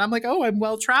like, and when I'm like, oh, I'm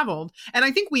well-traveled. And I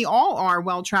think we all are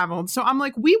well-traveled. So I'm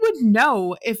like, we would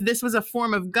know if this was a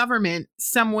form of government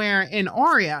somewhere in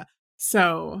Aurea.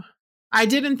 So I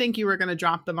didn't think you were going to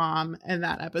drop the bomb in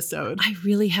that episode. I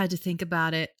really had to think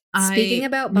about it. Speaking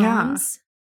about bombs.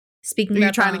 Speaking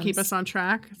about trying bombs, to keep us on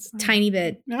track? Tiny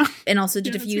bit. No. And also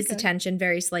to diffuse the tension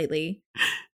very slightly.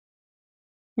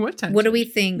 What tension? What do we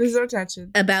think There's no tension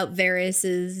about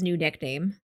Varys' new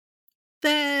nickname?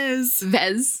 Vez.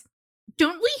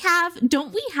 Don't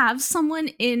we have someone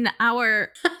in our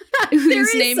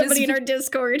whose name is somebody in our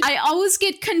Discord? I always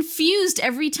get confused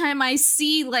every time I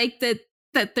see like that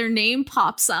their name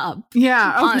pops up.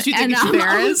 Yeah. Oh, because you think it's Varys?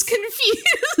 I'm always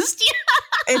confused.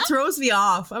 It throws me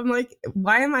off. I'm like,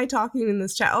 why am I talking in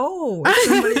this chat? Oh,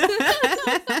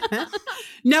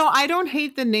 No, I don't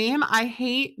hate the name. I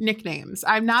hate nicknames.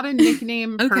 I'm not a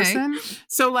nickname person.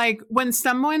 So like when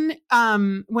someone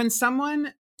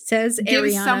says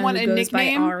gives Ariana, someone who a goes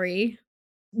nickname, by Ari.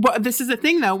 well, this is the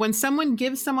thing though. When someone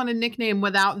gives someone a nickname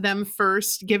without them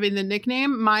first giving the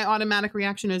nickname, my automatic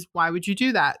reaction is, why would you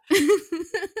do that?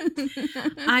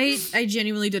 I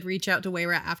genuinely did reach out to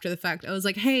Wayra after the fact. I was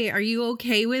like, hey, are you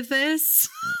okay with this?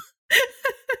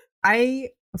 I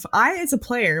as a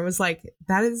player was like,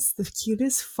 that is the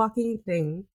cutest fucking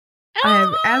thing I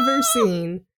have ever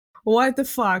seen. What the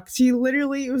fuck? She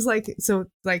literally was like, so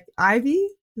like Ivy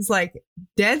is like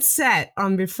dead set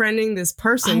on befriending this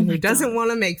person who doesn't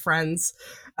want to make friends.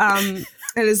 And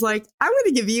is like, I'm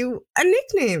gonna give you a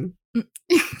nickname.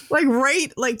 Like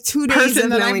right, like 2 days Person of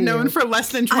that I've knowing known you. for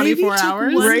less than 24 Ivy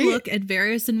hours. Took one Right? look at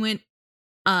Varys and went,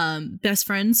 best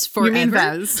friends forever. You mean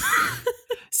Vez?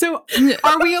 So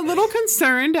are we a little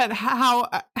concerned at how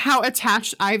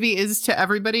attached Ivy is to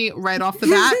everybody right off the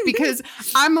bat? Because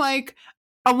I'm like,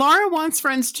 Alara wants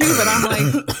friends too, but I'm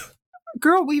like,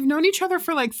 girl, we've known each other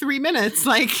for like 3 minutes.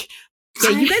 Like, yeah,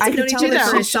 you guys have known each other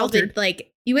for a sheltered. solid,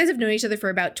 like, you guys have known each other for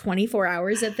about 24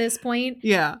 hours at this point.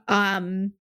 Yeah.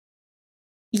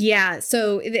 Yeah,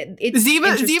 so it's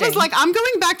Ziva's like, I'm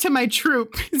going back to my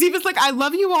troop. Ziva's like, I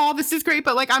love you all. This is great,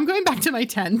 but like, I'm going back to my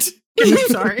tent. I'm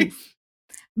sorry.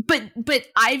 But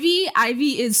Ivy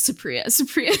is Supriya.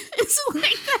 Supriya is like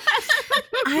that.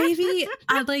 Ivy,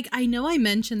 I know I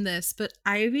mentioned this, but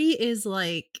Ivy is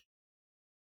like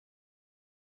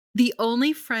the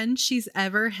only friend she's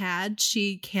ever had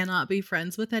she cannot be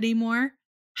friends with anymore.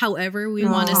 However we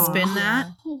want to spin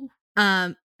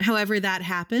that. However that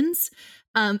happens.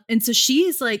 And so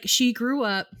she's like, she grew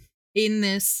up in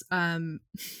this, there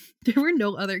were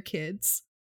no other kids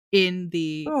in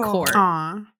the court.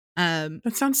 Aw.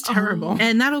 That sounds terrible.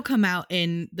 And that'll come out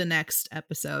in the next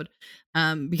episode,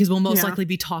 because we'll most likely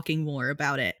be talking more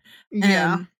about it.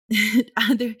 Yeah.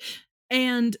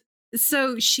 And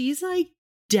so she's like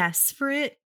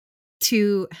desperate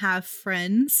to have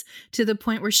friends to the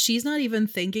point where she's not even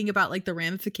thinking about like the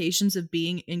ramifications of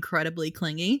being incredibly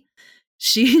clingy.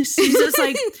 She's just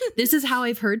like, this is how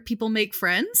I've heard people make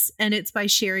friends, and it's by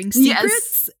sharing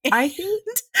secrets. Yes. I think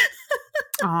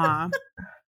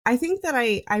I think that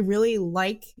I really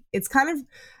like,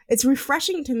 it's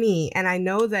refreshing to me, and I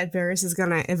know that Varys is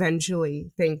gonna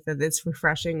eventually think that it's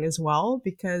refreshing as well,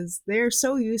 because they're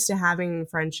so used to having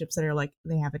friendships that are like,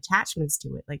 they have attachments to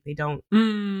it, like they don't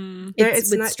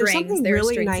it's with not, strings. there's something There are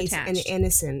really strings nice attached. and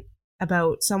innocent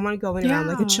about someone going around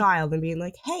like a child and being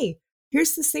like, hey,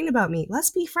 here's this thing about me, let's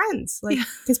be friends, like,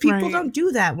 because people don't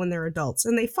do that when they're adults,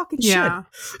 and they fucking should.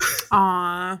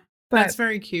 Aw. That's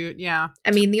very cute. Yeah.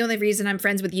 I mean, the only reason I'm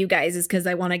friends with you guys is because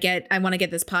I want to get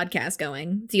this podcast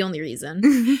going. It's the only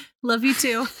reason. Love you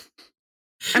too.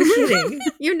 I'm kidding.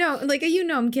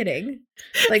 I'm kidding.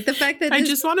 Like the fact that I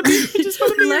just want to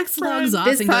be Lex logs off.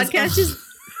 This and podcast goes,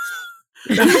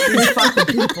 just fucking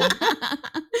people.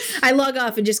 I log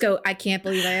off and just go, I can't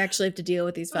believe I actually have to deal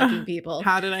with these fucking people.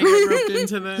 How did I get roped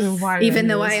into this? Even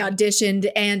though I auditioned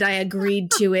and I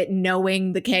agreed to it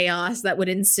knowing the chaos that would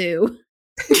ensue.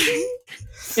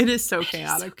 It is so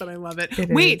chaotic, but I love it.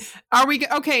 Wait, are we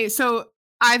okay? So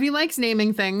Ivy likes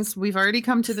naming things. We've already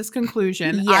come to this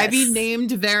conclusion. Yes. Ivy named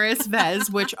Varys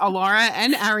Vez, which Alara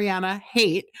and Ariana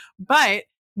hate, but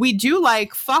we do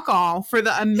like fuck all for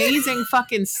the amazing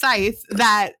fucking scythe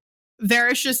that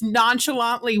Varys just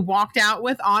nonchalantly walked out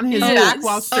with on his back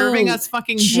while serving us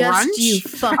fucking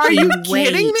brunch. Are you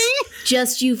kidding me?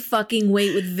 Just you fucking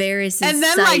wait with Varys' And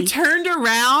then scythe. like turned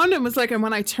around and was like, and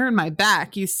when I turned my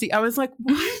back, you see, I was like,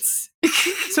 what?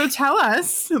 So tell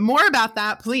us more about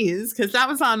that, please. Because that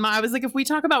was on I was like, if we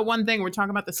talk about one thing, we're talking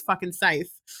about this fucking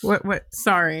scythe. What?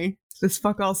 Sorry. This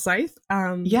fuck all scythe?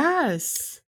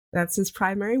 Yes. That's his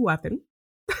primary weapon.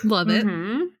 Love it.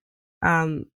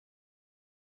 Mm-hmm.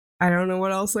 I don't know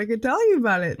what else I could tell you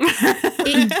about it.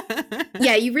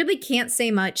 Yeah, you really can't say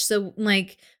much. So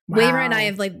like Wayra and I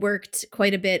have like worked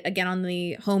quite a bit again on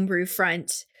the homebrew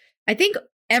front. I think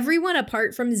everyone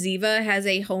apart from Ziva has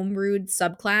a homebrewed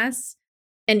subclass.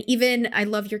 And even I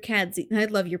love your cat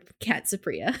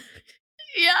Supriya.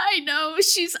 Yeah, I know.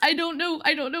 I don't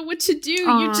know what to do.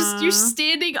 Aww. You're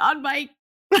standing on my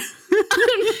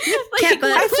Cat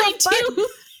butt.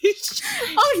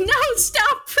 Oh no,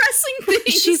 stop pressing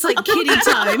things. She's like, kitty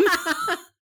time.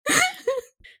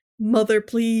 Mother,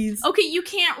 please. Okay, you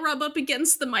can't rub up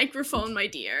against the microphone, my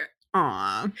dear.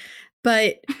 Aw.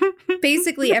 But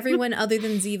basically everyone other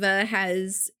than Ziva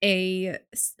has a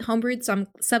homebrewed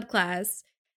subclass,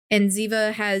 and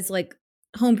Ziva has like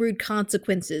homebrewed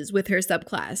consequences with her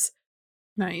subclass.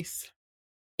 Nice.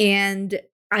 And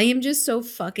I am just so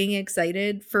fucking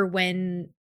excited for when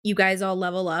you guys all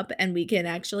level up and we can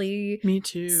actually Me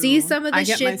too. see some of the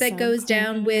shit that goes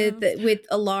down with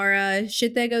Alara,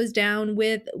 shit that goes down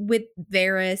with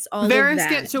Varys, all of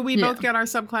that. So we both get our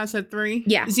subclass at 3?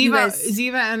 Yeah.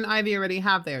 Ziva and Ivy already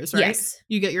have theirs, right? Yes.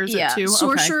 You get yours at 2?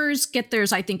 Sorcerers get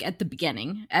theirs, I think, at the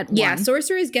beginning at 1. Yeah,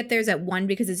 sorcerers get theirs at 1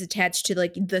 because it's attached to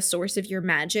like the source of your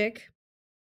magic.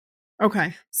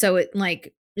 Okay. So it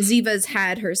like Ziva's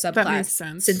had her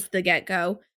subclass since the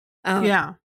get-go.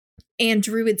 Yeah. And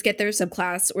druids get their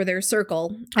subclass or their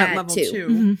circle at level 2.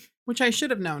 Mm-hmm. Which I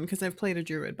should have known because I've played a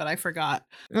druid, but I forgot.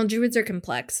 Well, druids are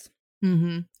complex.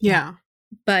 Mm-hmm. Yeah.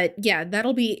 But yeah,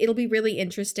 it'll be really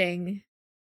interesting,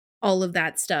 all of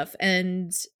that stuff.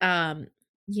 And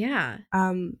yeah.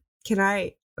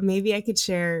 Maybe I could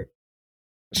share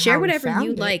whatever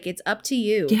you like. It's up to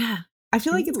you. Yeah. I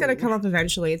feel like it's gonna come up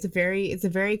eventually. It's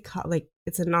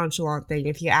a nonchalant thing.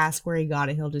 If you ask where he got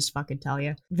it, he'll just fucking tell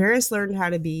you. Varys learned how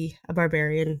to be a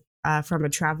barbarian from a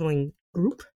traveling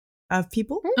group of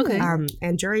people. Okay.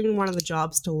 And during one of the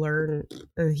jobs to learn,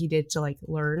 he did to like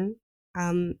learn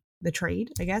the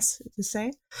trade, I guess to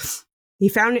say. He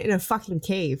found it in a fucking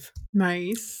cave.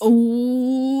 Nice.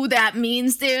 Oh, that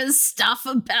means there's stuff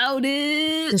about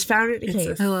it. Just found it in a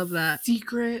cave. I love that.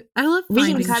 Secret. I love We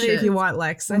finding can cut shit. it if you want,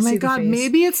 Lex. Oh my god,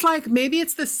 maybe it's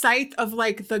the site of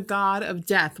like the god of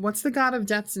death. What's the god of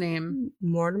death's name?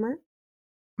 Mortimer.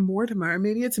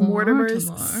 Maybe it's Mortimer's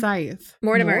scythe.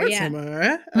 Mortimer. Is that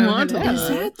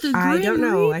the I Grim don't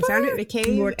know. Reaper? I found it in a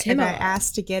cave Mortimer. and I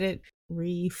asked to get it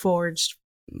reforged.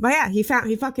 But yeah, he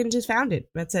fucking just found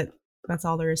it. That's it. That's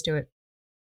all there is to it.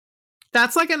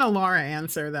 That's like an Alara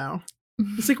answer, though.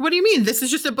 It's like, what do you mean? This is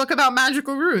just a book about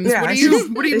magical runes. Yeah, what do you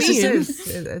mean?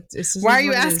 Why are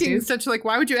you asking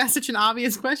why would you ask such an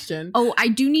obvious question? Oh, I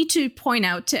do need to point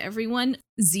out to everyone,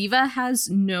 Ziva has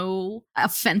no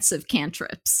offensive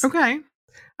cantrips. Okay.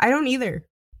 I don't either.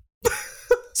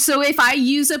 So if I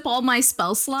use up all my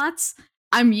spell slots,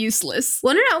 I'm useless.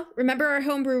 Well, no. Remember our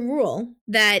homebrew rule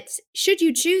that should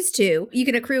you choose to, you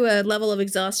can accrue a level of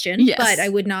exhaustion. Yes. But I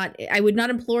would not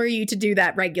implore you to do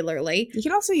that regularly. You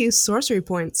can also use sorcery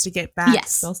points to get back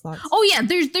spell slots. Oh yeah,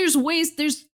 there's ways.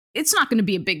 It's not going to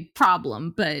be a big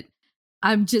problem, but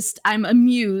I'm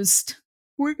amused.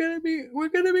 We're gonna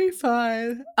be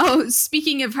fine. Oh,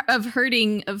 speaking of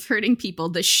hurting people,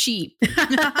 the sheep,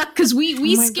 because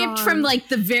we skipped from like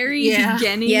the very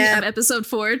beginning of episode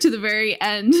 4 to the very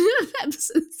end of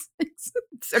episode 6.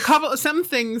 Some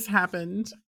things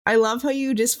happened. I love how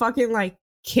you just fucking like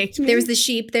kicked me. There was the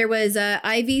sheep. There was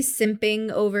Ivy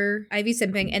simping,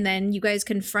 and then you guys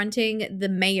confronting the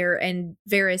mayor and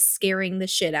Varys scaring the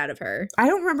shit out of her. I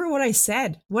don't remember what I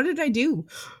said. What did I do?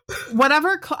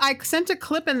 I sent a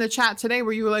clip in the chat today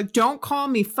where you were like, "Don't call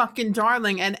me fucking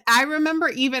darling," and I remember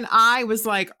even I was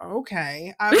like,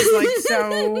 "Okay." I was like,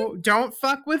 "So don't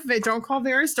fuck with it. Don't call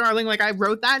Varys darling." Like I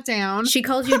wrote that down. She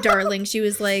called you darling. She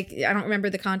was like, I don't remember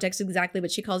the context exactly,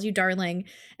 but she calls you darling,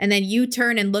 and then you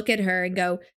turn and look at her and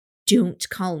go, "Don't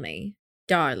call me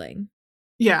darling."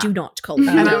 Yeah. Do not call me.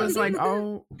 And I was like,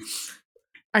 "Oh."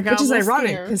 Which is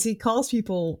ironic because he calls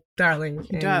people darling.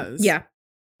 He does. Yeah.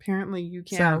 Apparently you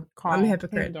can't call I'm a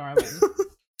hypocrite. darling.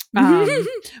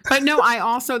 But no,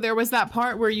 there was that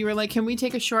part where you were like, "Can we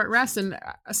take a short rest?" And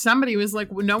somebody was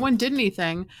like, well, no one did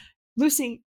anything.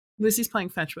 Lucy's playing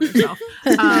fetch with herself.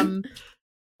 And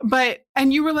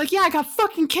you were like, "Yeah, I got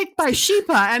fucking kicked by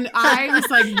Sheepa," and I was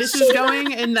like, "This is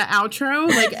going in the outro,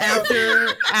 like after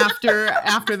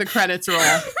the credits roll."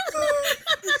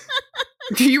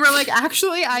 You were like,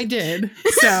 "Actually, I did,"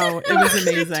 so it was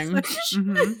amazing.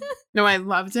 Mm-hmm. No, I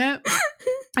loved it,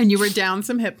 and you were down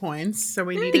some hit points, so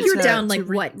we needed. I think you were down like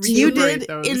what? You did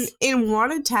in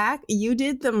one attack. You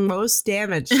did the most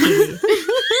damage to me.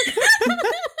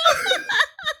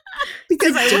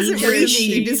 Because I wasn't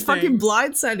raging, you just fucking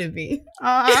blindsided me.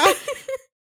 To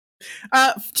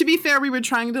be fair, we were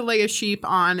trying to lay a sheep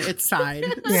on its side,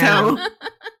 so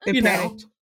you know,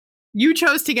 you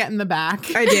chose to get in the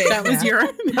back. I did. That was your.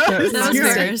 That was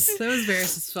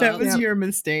Varys' fault. That was your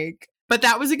mistake. But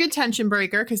that was a good tension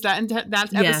breaker because that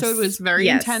episode was very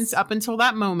intense up until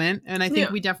that moment, and I think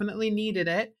we definitely needed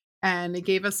it. And it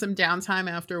gave us some downtime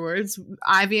afterwards.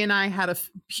 Ivy and I had a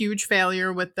huge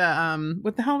failure with the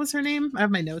what the hell was her name? I have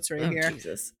my notes right here.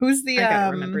 Jesus. Who's the I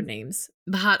gotta remember names.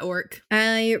 The hot orc.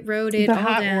 I wrote it the all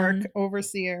hot down. orc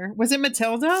overseer. Was it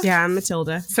Matilda? Yeah,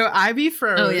 Matilda. So Ivy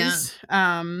froze. Oh, yeah.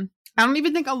 I don't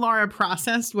even think Alara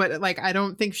processed I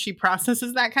don't think she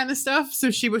processes that kind of stuff.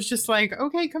 So she was just like,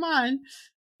 "Okay, come on."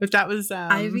 But that was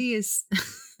Ivy is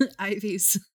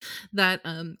Ivy's that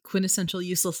quintessential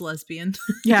useless lesbian.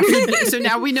 Yeah. So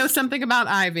now we know something about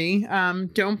Ivy.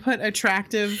 Don't put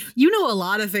attractive. You know a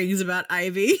lot of things about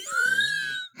Ivy.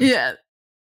 Yeah.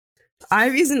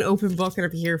 Ivy's an open book, and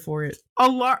I'm here for it.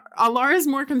 Alara is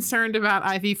more concerned about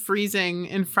Ivy freezing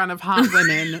in front of hot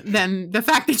women than the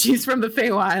fact that she's from the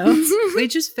Feywild.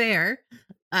 Which is fair.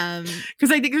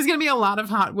 Because I think there's going to be a lot of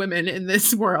hot women in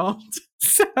this world.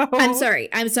 So I'm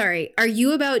sorry. Are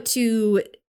you about to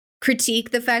critique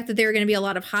the fact that there are going to be a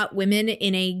lot of hot women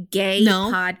in a gay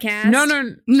podcast? No.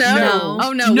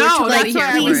 Oh no. No, We're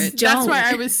totally that's why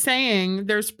I was saying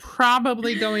there's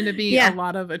probably going to be a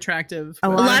lot of attractive a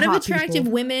women. lot of attractive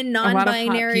women,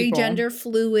 non-binary, people. gender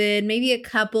fluid, maybe a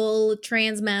couple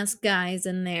trans masc guys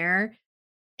in there,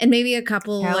 and maybe a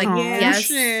couple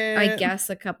I guess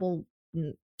a couple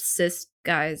cis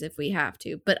guys if we have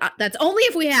to, but that's only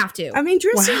if we have to. I mean,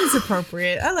 Dristan is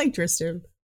appropriate. I like Dristan.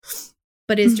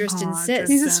 But is Dristan cis?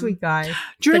 He's a sweet guy.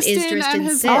 Dristan but is Dristan and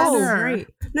his cis? daughter. Right.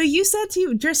 No, you said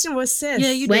Dristan was cis.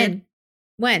 Yeah, you did.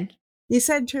 When? You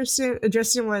said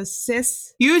Dristan was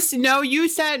cis. You said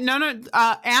no.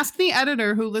 Ask the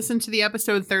editor who listened to the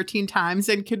episode 13 times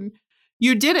and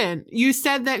you didn't. You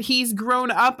said that he's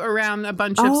grown up around a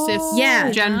bunch of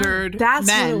cisgendered That's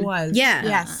men. what it was.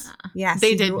 Yeah. Yes.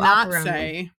 They did not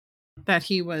say that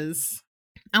he was.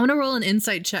 I want to roll an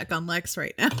insight check on Lex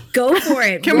right now. Go for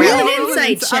it. Can roll we an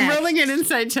insight check. I'm rolling an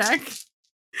insight check.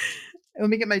 Let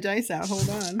me get my dice out. Hold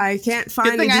on. I can't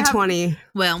find the D20.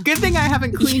 Well, good thing I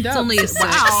haven't cleaned up. It's only a 6.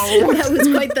 Wow. That was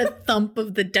quite the thump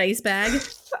of the dice bag.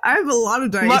 I have a lot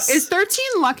of dice. Is 13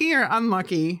 lucky or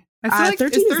unlucky? I feel like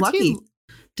 13 is lucky.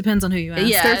 Depends on who you ask.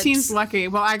 Yeah, 13's lucky.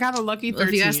 Well, I got a lucky 13. Well,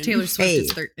 if you ask Taylor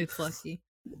Swift, it's lucky.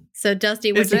 So,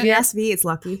 Dusty, If If you ask me, it's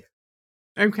lucky.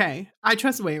 Okay. I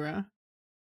trust Wayra.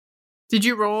 Did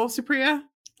you roll, Supriya?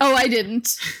 Oh, I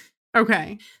didn't.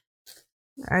 Okay.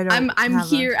 I'm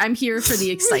here for the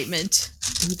excitement.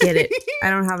 Get it. I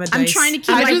don't have a dice. I'm trying to keep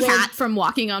my cat from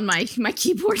walking on my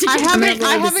keyboard. I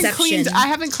Deception.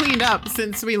 haven't cleaned up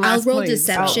since we last I'll roll played.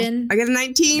 deception. I get a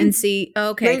 19. And see.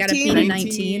 Okay, 19. I got a beat a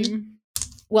 19.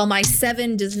 Well, my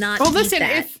 7 does not. Well, beat listen.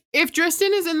 that. If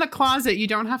Tristan is in the closet, you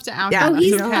don't have to out Yeah, him.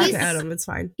 he's- you don't have he's- to add him. It's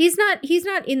fine. He's not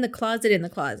in the closet.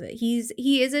 He's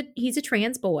a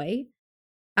trans boy.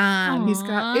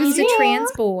 He's a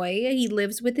trans boy. He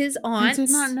lives with his aunts. I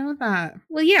did not know that.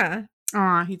 Well, yeah.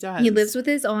 Aw, he does. He lives with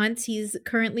his aunts. He's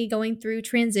currently going through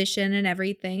transition and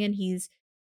everything, and he's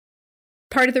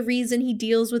part of the reason he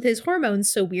deals with his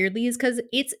hormones so weirdly is because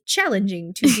it's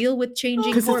challenging to deal with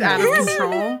changing Because it's out of hormones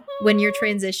control. when you're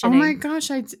transitioning. Oh my gosh!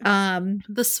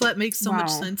 The sweat makes so much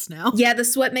sense now. Yeah, the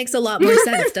sweat makes a lot more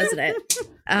sense, doesn't it?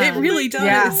 It really does.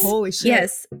 Yeah, holy shit.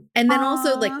 Yes. And then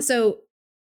also so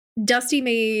Dusty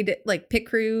made pit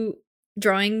crew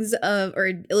drawings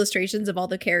or illustrations of all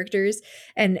the characters,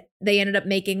 and they ended up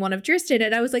making one of Dristan,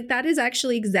 and I was like, that is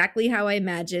actually exactly how I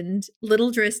imagined little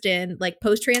Dristan,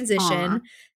 post transition,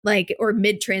 or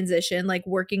mid transition,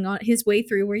 working on his way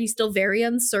through, where he's still very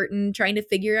uncertain, trying to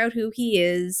figure out who he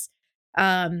is,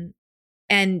 and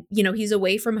he's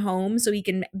away from home so he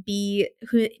can be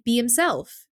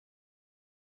himself.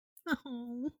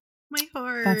 Oh, my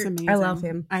heart. That's amazing. I love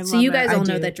him. So you guys all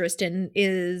know that Dristan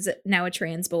is now a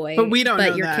trans boy, but we don't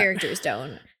know your that. characters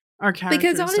don't. Our characters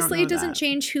Because honestly, don't it doesn't know that.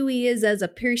 change who he is as a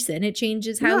person. It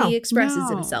changes how he expresses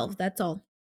himself. That's all.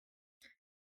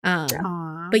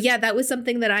 But yeah, that was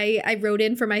something that I wrote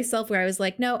in for myself, where I was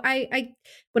like, no,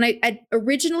 when I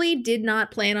originally did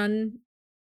not plan on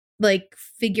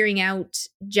figuring out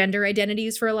gender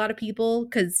identities for a lot of people,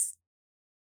 because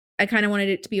I kind of wanted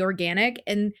it to be organic.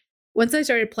 And once I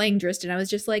started playing Dristan, I was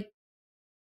just like,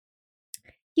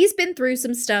 he's been through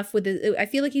some stuff I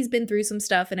feel like he's been through some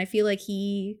stuff, and I feel like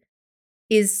he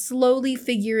is slowly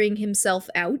figuring himself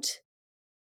out.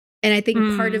 And I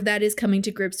think part of that is coming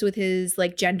to grips with his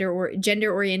gender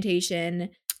orientation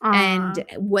and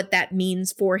what that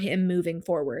means for him moving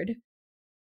forward.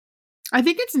 I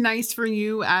think it's nice for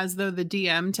you as the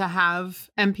DM to have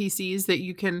NPCs that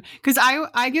you can, because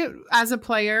I get, as a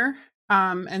player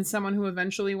and someone who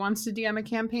eventually wants to DM a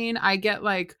campaign, I get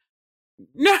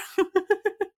no.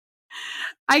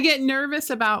 I get nervous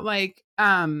about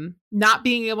not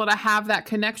being able to have that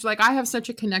connection. I have such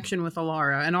a connection with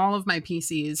Alara and all of my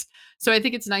PCs. So I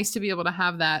think it's nice to be able to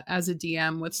have that as a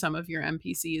DM with some of your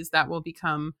NPCs that will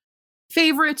become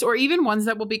favorites, or even ones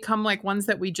that will become ones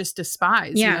that we just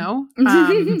despise, you know?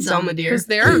 Zelmadir. Because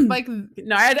they're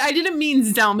no, I didn't mean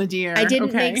Zelmadir. I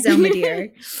didn't make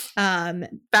Zelmadir.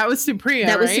 That was Supriya,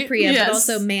 That was right? Supriya, Yes. but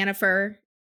also Mannifer.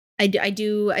 I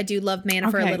do love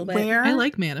Mannifer a little bit. Where? I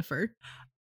like Mannifer.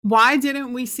 Why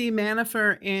didn't we see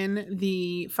Mannifer in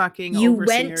the fucking You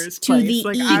went overseer's to place? the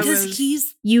Like, east. I Because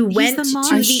was, You He's went the to the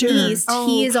monster. east. Oh.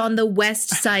 He is on the west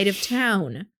side of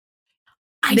town.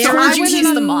 I There told are you he's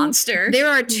two- the monster. There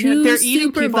are yeah, two they're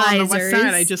eating people on the west supervisors.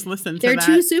 side. I just listened to There are that.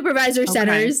 two supervisor Okay.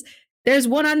 centers. There's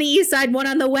one on the east side, one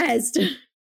on the west.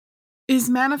 Is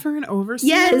Mannifer an overseer?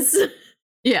 Yes.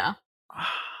 Yeah.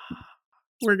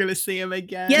 We're gonna see him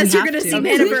again. Yes, We you're have going to to. see I'm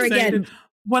Mannifer excited. again.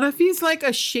 What if he's like a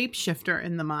shapeshifter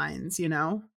in the mines, you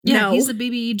know? Yeah, No. he's the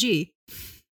BBEG.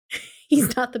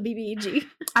 He's not the BBEG.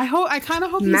 I kind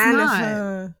of hope he's not.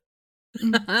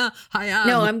 Mannifer. I am.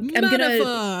 No, I'm gonna-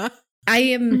 Mannifer. I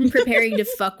am preparing to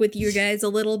fuck with you guys a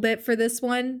little bit for this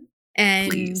one.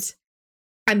 And Please.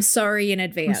 I'm sorry in I'm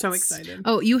advance. so excited.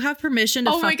 Oh, you have permission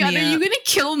to Oh fuck my god, me are you up. gonna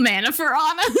kill Mannifer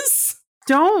on us?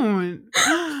 Don't.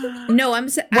 No, I'm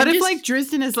What I'm if just, like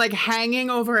Drisden is like hanging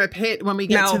over a pit when we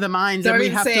get No. to the mines Don't and we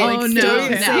even have say to it. like Oh, stay no, Don't with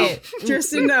even him? say it.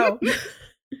 Tristan, no.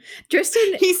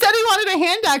 Tristan, He said he wanted a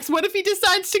hand axe. What if he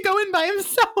decides to go in by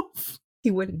himself? He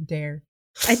wouldn't dare.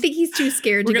 I think he's too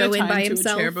scared We're to gonna go in tie by him to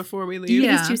himself. a chair before we leave.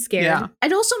 Yeah. He's too scared. Yeah.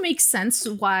 It also makes sense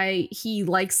why he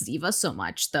likes Ziva so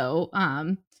much, though.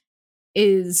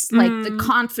 Is like the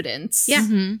confidence. Yeah.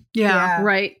 Mhm. Yeah.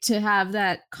 Right. To have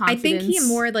that I confidence. think he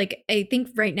more like I think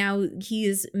right now he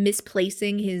is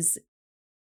misplacing his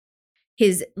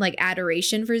like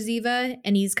adoration for Ziva,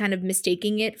 and he's kind of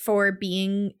mistaking it for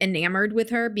being enamored with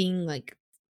her, being like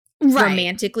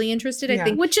romantically interested. Yeah. I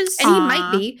think, which is and he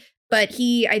might be, but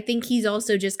I think he's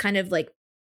also just kind of like,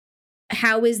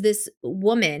 how is this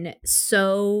woman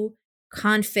so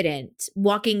confident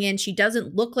walking in? She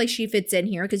doesn't look like she fits in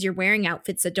here because you're wearing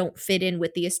outfits that don't fit in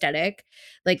with the aesthetic.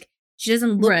 Like, she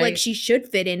doesn't look like Right. she should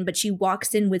fit in, but she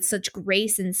walks in with such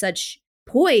grace and such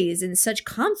poise and such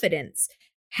confidence.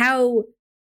 How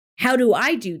do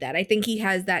I do that? I think he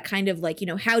has that kind of like,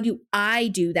 how do I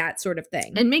do that sort of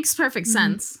thing? it makes perfect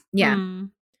sense. Yeah.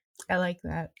 I like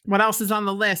that. What else is on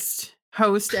the list?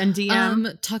 Host and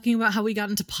DM. Talking about how we got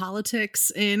into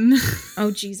politics in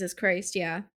Oh, Jesus Christ.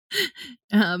 Yeah.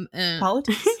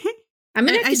 Politics. I'm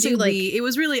going to I have to say do like, it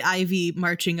was really Ivy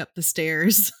marching up the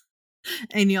stairs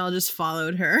and y'all just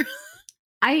followed her.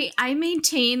 I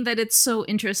maintain that it's so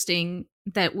interesting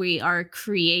that we are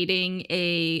creating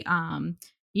a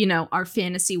our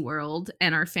fantasy world,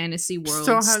 and our fantasy world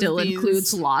Still has still these-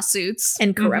 includes lawsuits.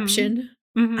 and corruption.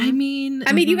 Mhm. I mean,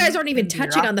 You guys aren't even And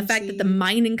touching on the fact that the bureaucracy.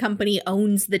 mining company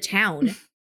owns the town.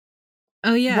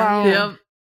 oh yeah, Wow. yeah. Yep.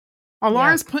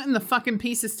 Alara's putting the fucking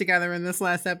pieces together in this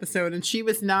last episode, and she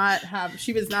was not happy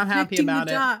Connecting about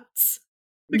the it. dots.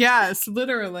 Yes,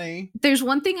 literally. There's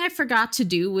one thing I forgot to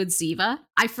do with Ziva.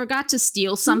 I forgot to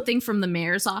steal something from the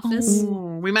mayor's office.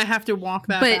 Ooh, we might have to walk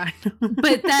that But-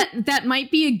 back. But that might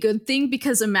be a good thing,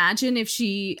 because imagine if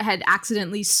she had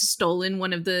accidentally stolen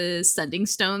one of the sending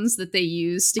stones that they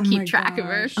use to Oh my keep track of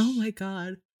her. gosh. Oh my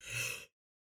god.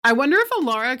 I wonder if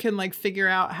Alara can like figure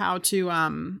out how to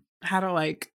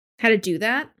like How to do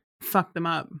that? fuck them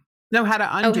up. No, how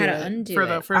to undo how to it undo for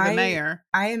it. the mayor.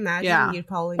 I imagine Yeah. you'd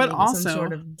probably But need also- some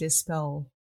sort of dispel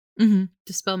Mm-hmm.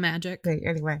 Dispel magic. thing.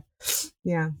 Anyway,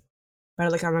 yeah,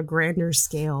 but like on a grander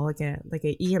scale, like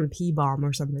a EMP bomb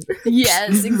or something.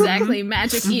 Yes, exactly.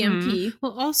 Magic Mhm. EMP.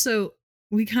 Well, also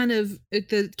we kind of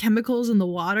the chemicals in the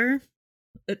water.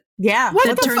 Yeah, What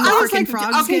That the turned fu- the I was frickin' like,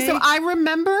 frogs okay, gay? so I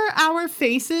remember our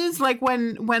faces like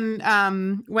when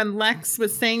Lex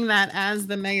was saying that as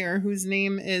the mayor, whose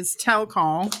name is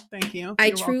Telcall. Thank you. I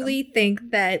You're truly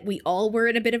think that we all were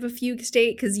in a bit of a fugue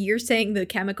state, because you're saying the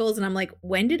chemicals, and I'm like,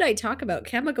 when did I talk about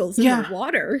chemicals in Yeah. the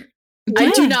water?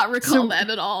 I do Yeah. not recall So that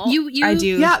at all. You I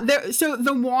do. welcome. Yeah, so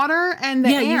the water and the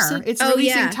Yeah, you air, said- it's Oh,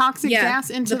 releasing yeah. toxic Yeah. gas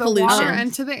into The the water pollution.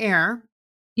 and to the air.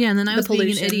 Yeah, and then I The was being an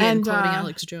pollution. idiot and And, quoting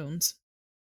Alex Jones.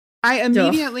 I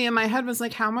immediately in my head was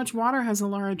like, how much water has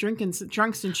Alara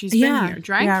drunk since she's Yeah. been here?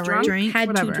 Drank? Yeah, right. Drunk? Drink. Had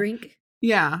Whatever. to drink.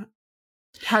 Yeah.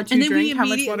 How to And then we drink? How much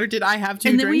immediate- water did I have to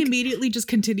And then we drink? immediately just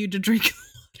continued to drink.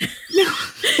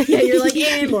 Yeah, you're like,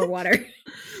 and more water.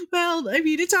 Well, I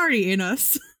mean, it's already in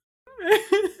us.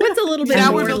 What's a little bit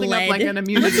now more we're building lead? up like an What's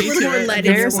immunity a little to more it. lead in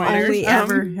your There's water? only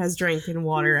ever has drank in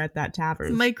water at that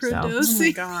tavern. Microdose. Oh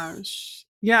my gosh.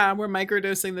 Yeah, we're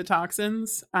microdosing the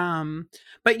toxins.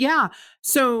 But yeah,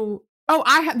 so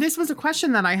this was a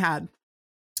question that I had.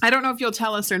 I don't know if you'll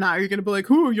tell us or not. You're gonna be like,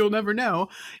 "Ooh, you'll never know."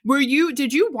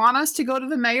 Did you want us to go to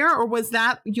the mayor, or was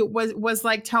that was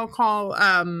like Telcall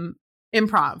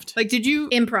improv? Like, did you?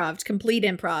 Complete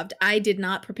improv. I did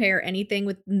not prepare anything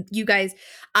with you guys.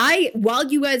 While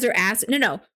you guys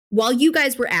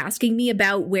were asking me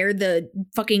about where the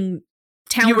fucking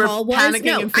town hall was.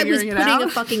 No, I was putting a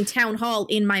fucking town hall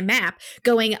in my map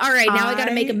going, all right, now I got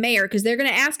to make a mayor because they're going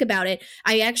to ask about it.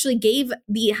 I actually gave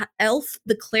the elf,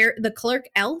 the clerk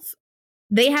elf,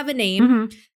 they have a name.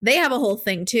 Mm-hmm. They have a whole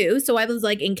thing too. So I was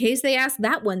like, in case they ask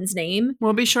that one's name.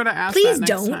 We'll be sure to ask please that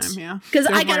next don't, time. Yeah. Because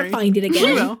I got to find it again.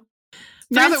 We will.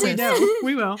 Now that we know,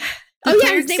 we will. Oh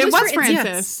yeah, his name was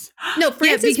Francis. No,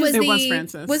 Francis was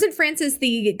Francis. Wasn't Francis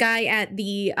the guy at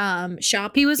the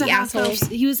shop? He was a half elf.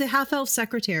 He was a half elf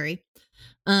secretary.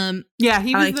 Yeah,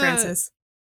 he was Francis.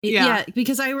 Yeah,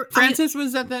 because Francis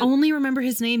was at the only remember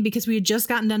his name because we had just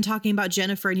gotten done talking about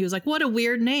Jennifer, and he was like, "What a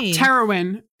weird name."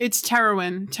 Terwin. It's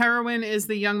Terwin. Terwin is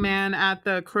the young man at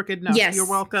the Crooked Nook. Yes, you're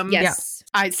welcome. Yes.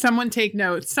 Someone take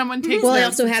notes. Someone take. Well, notes. I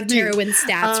also have Terwin's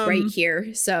stats right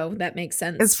here, so that makes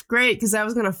sense. It's great because I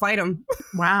was gonna fight him.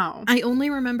 Wow. I only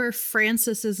remember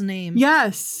Francis's name.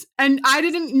 Yes, and I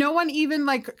didn't. No one even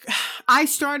I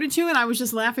started to, and I was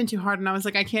just laughing too hard, and I was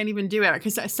like, I can't even do it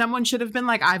because someone should have been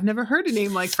like, I've never heard a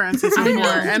name like Francis before,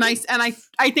 and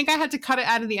I think I had to cut it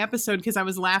out of the episode because I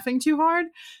was laughing too hard.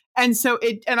 And so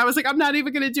I was like, I'm not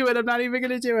even going to do it. I'm not even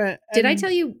going to do it. Did I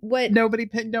tell you what? Nobody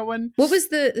picked, no one. What was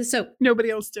so nobody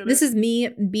else did this it. is me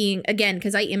being, again,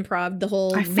 because I improv'd the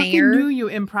whole I mayor. fucking knew you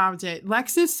improv'd it.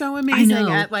 Lex is so amazing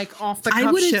at off the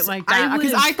cuff shit like that.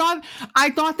 Because I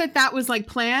thought that was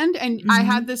planned. And I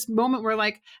had this moment where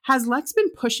has Lex been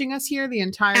pushing us here the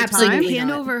entire time?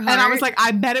 Hand over heart. And I was like,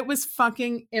 I bet it was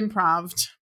fucking improv'd.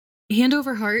 Hand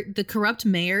over heart, the corrupt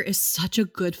mayor is such a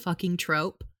good fucking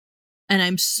trope. And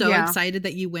I'm so excited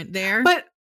that you went there. But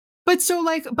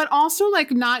also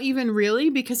not even really,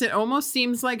 because it almost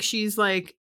seems like she's I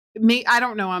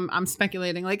don't know. I'm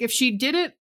speculating. If she did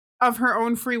it of her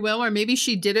own free will, or maybe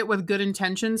she did it with good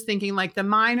intentions, thinking the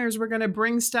miners were going to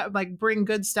bring stuff, bring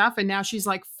good stuff. And now she's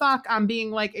like, fuck, I'm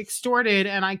being extorted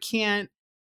and I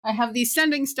have these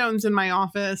sending stones in my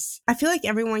office. I feel like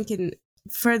everyone can.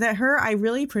 I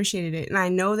really appreciated it, and I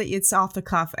know that it's off the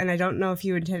cuff, and I don't know if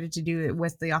you intended to do it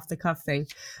with the off the cuff thing,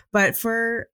 but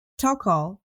for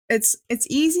Telcall, it's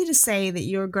easy to say that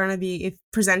you're going to be, if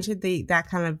presented that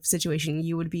kind of situation,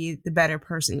 you would be the better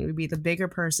person, you would be the bigger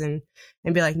person,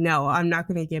 and be like, no, I'm not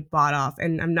going to get bought off,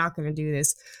 and I'm not going to do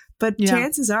this. But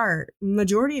chances are,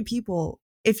 majority of people,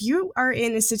 if you are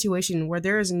in a situation where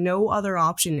there is no other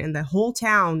option and the whole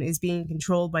town is being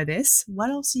controlled by this,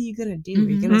 what else are you going to do? Are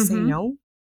you going to say no?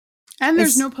 And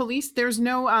there's no police. There's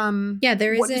no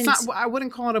there isn't. I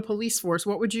wouldn't call it a police force.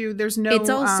 What would you? There's no.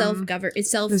 It's all self-governed. It's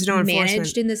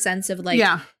self-managed in the sense of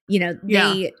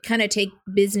they kind of take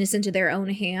business into their own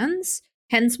hands.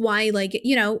 Hence why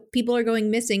people are going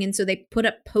missing, and so they put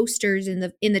up posters in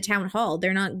the town hall.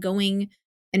 They're not going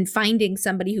and finding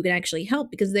somebody who can actually help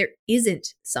because there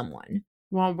isn't someone.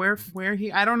 Well,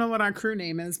 I don't know what our crew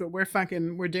name is, but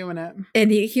we're doing it.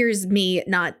 And here's me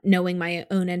not knowing my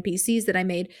own NPCs that I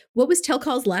made. What was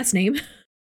Telcall's last name?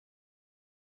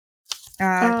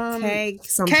 Keg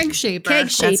Shaper. Keg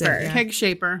Shaper. Keg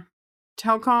Shaper.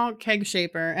 Telcall Keg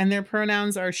Shaper. And their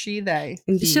pronouns are she, they.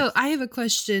 Indeed. So I have a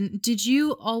question. Did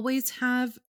you always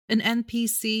have an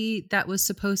NPC that was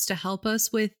supposed to help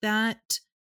us with that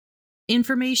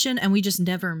information and we just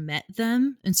never met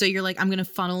them, and so you're like, I'm going to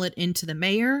funnel it into the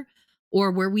mayor?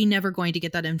 Or were we never going to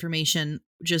get that information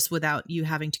just without you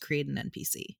having to create an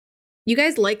NPC? You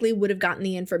guys likely would have gotten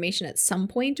the information at some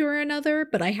point or another,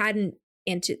 but I hadn't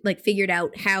figured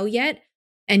out how yet.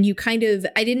 And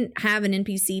I didn't have an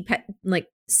NPC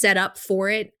set up for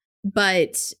it,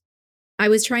 but I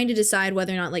was trying to decide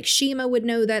whether or not Shima would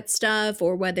know that stuff,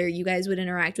 or whether you guys would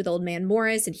interact with Old Man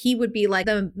Morris and he would be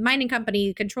the mining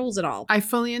company controls it all. I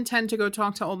fully intend to go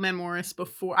talk to Old Man Morris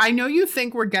before. I know you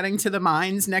think we're getting to the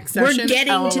mines next session. We're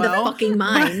getting to the fucking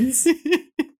mines.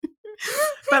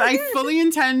 But I fully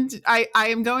intend, I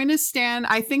am going to stand.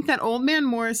 I think that Old Man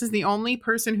Morris is the only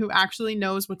person who actually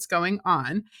knows what's going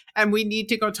on, and we need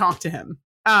to go talk to him.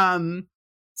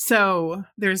 So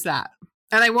there's that.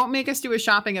 And I won't make us do a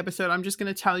shopping episode. I'm just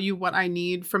going to tell you what I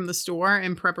need from the store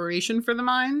in preparation for the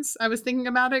mines. I was thinking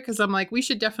about it because I'm like, we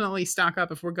should definitely stock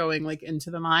up if we're going into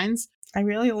the mines. I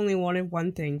really only wanted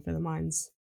one thing for the mines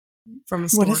from a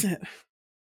store. What is it?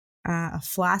 A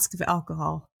flask of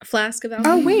alcohol. A flask of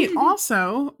alcohol? Oh, wait.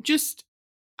 Also,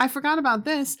 I forgot about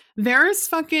this. There's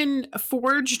fucking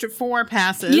forged 4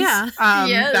 passes. Yeah.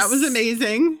 Yes. That was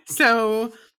amazing.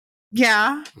 So,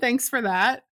 yeah. Thanks for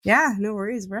that. Yeah. No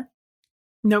worries, bro.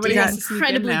 Nobody has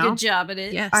incredibly good job at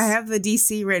it. Yes. I have the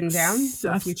DC written down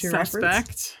for future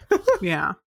reference.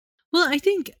 Yeah. Well, I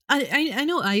think I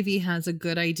know Ivy has a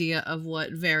good idea of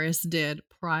what Varys did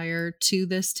prior to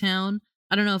this town.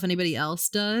 I don't know if anybody else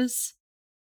does.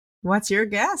 What's your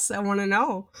guess? I want to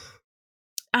know.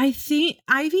 I think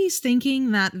Ivy's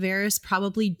thinking that Varys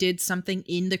probably did something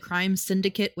in the crime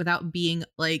syndicate without being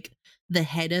like the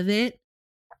head of it.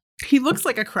 He looks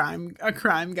like a crime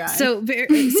guy. So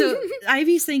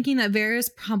Ivy's thinking that Varys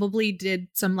probably did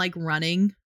some like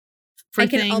running for I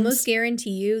can things. almost guarantee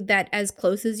you that as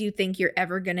close as you think you're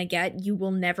ever going to get, you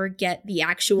will never get the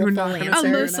actual full answer. Oh,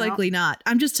 most likely not.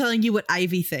 I'm just telling you what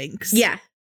Ivy thinks. Yeah.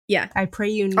 Yeah. I pray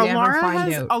you never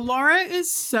find out. Alara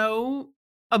is so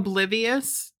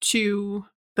oblivious to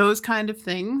those kind of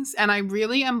things, and I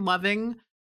really am loving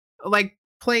like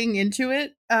playing into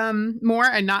it more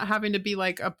and not having to be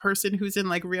like a person who's in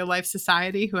like real life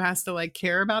society who has to like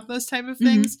care about those type of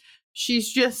things.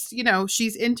 She's just,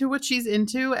 she's into what she's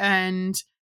into, and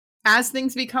as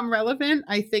things become relevant,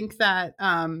 I think that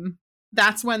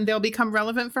that's when they'll become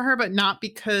relevant for her, but not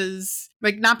because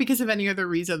of any other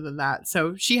reason than that.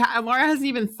 So Laura hasn't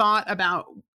even thought about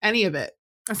any of it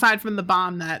aside from the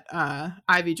bomb that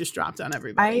Ivy just dropped on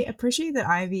everybody. I appreciate that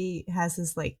Ivy has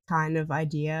this like kind of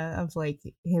idea of like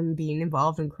him being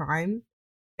involved in crime,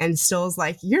 and still is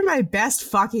like, you're my best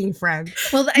fucking friend.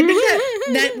 Well, I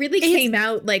think that really came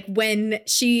out like when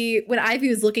Ivy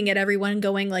was looking at everyone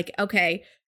going like, okay,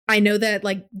 I know that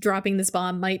like dropping this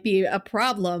bomb might be a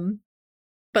problem,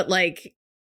 but like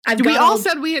we all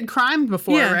said we had crimed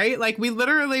before, right? Like we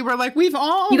literally were like, you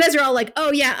guys are all like,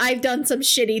 oh yeah, I've done some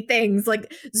shitty things.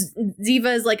 Like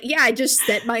Ziva's like, yeah, I just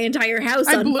set my entire house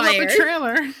on fire. I blew up a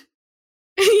trailer.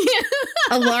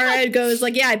 Alara goes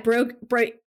like, yeah, I broke.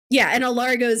 Yeah, and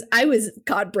Alara goes, I was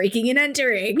caught breaking and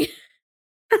entering.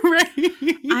 Right.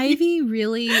 Ivy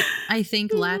really, I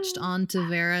think, latched on to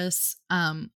Varys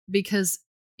because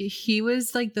he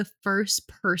was like the first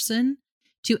person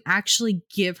to actually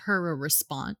give her a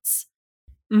response.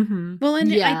 Well,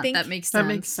 and yeah, I think that makes sense. That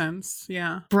makes sense.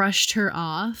 Yeah. Brushed her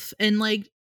off. And like,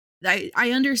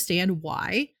 I understand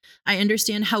why. I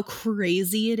understand how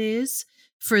crazy it is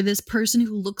for this person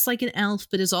who looks like an elf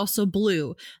but is also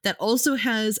blue, that also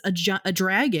has a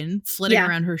dragon flitting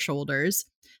around her shoulders,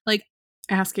 like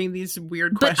asking these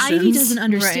weird questions. But Ivy doesn't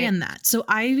understand that. So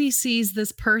Ivy sees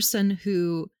this person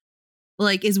who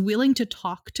like is willing to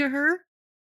talk to her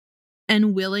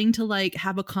and willing to like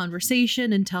have a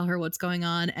conversation and tell her what's going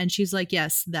on, and she's like,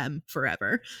 yes, them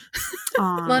forever.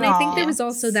 Well, and I think there was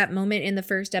also that moment in the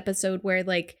first episode where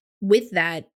like with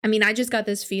that, I mean, I just got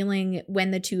this feeling when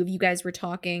the two of you guys were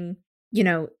talking,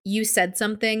 you said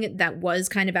something that was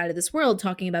kind of out of this world,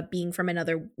 talking about being from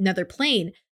another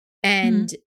plane,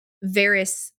 and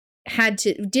Varys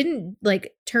didn't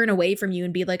like turn away from you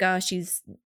and be like, oh, she's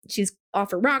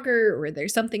off her rocker or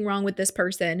there's something wrong with this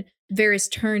person.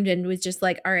 Varys turned and was just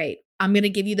like, all right, I'm going to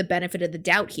give you the benefit of the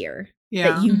doubt here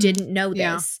that you didn't know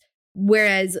this.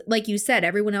 Whereas, like you said,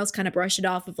 everyone else kind of brushed it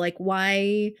off of like,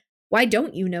 why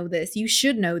don't you know this? You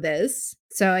should know this.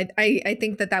 So I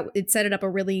think that it set up a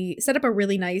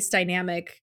really nice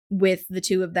dynamic with the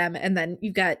two of them. And then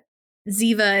you've got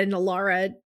Ziva and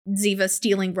Alara. Ziva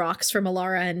stealing rocks from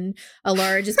Alara, and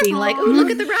Alara just being like, "Oh, look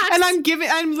at the rocks!" And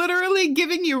I'm literally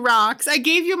giving you rocks. I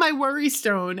gave you my worry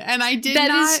stone, and I did not.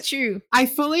 That is true. I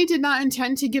fully did not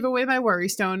intend to give away my worry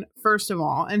stone. First of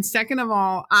all, and second of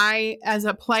all, I, as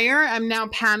a player, am now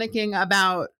panicking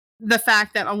about the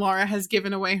fact that Alara has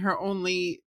given away her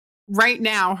only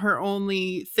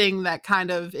thing that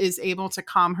kind of is able to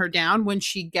calm her down when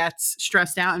she gets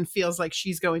stressed out and feels like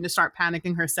she's going to start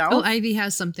panicking herself. Oh, Ivy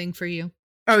has something for you.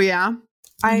 Oh yeah.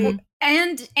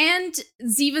 And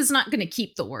Ziva's not going to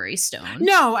keep the worry stone.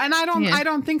 No, and I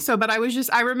don't think so, but I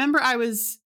remember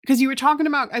because you were talking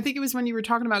about, I think it was when you were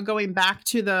talking about going back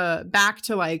to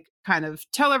like kind of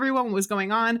tell everyone what was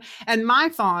going on, and my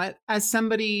thought as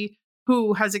somebody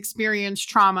who has experienced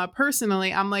trauma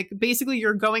personally, I'm like, basically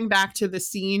you're going back to the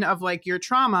scene of like your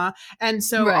trauma, and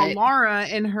so Alara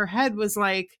in her head was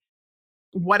like,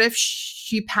 what if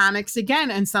she panics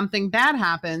again and something bad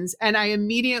happens? And I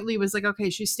immediately was like, okay,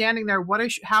 she's standing there.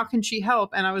 How can she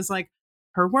help? And I was like,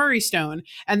 her worry stone.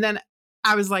 And then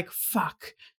I was like,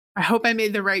 fuck, I hope I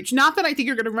made the right. Not that I think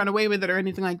you're going to run away with it or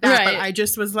anything like that, but I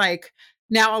just was like,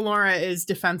 now Alara is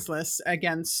defenseless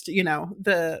against,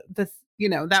 that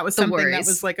was something that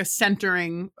was like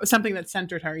something that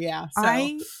centered her. Yeah. So.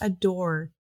 I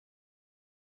adore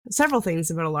several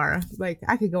things about Alara. Like,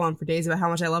 I could go on for days about how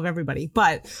much I love everybody,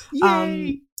 but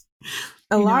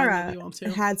Alara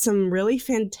really had some really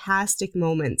fantastic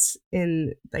moments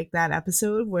in like that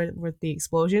episode with the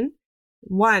explosion.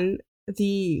 One,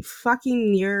 the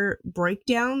fucking near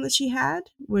breakdown that she had,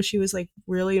 where she was like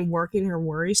really working her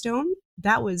worry stone,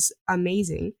 that was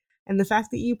amazing. And the fact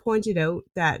that you pointed out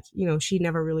that, she'd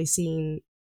never really seen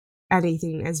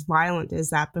anything as violent as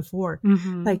that before.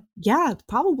 Mm-hmm. Like, yeah,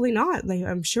 probably not. Like,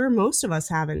 I'm sure most of us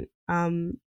haven't.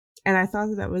 And I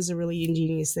thought that was a really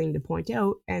ingenious thing to point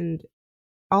out, and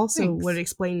also would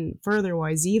explain further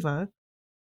why Ziva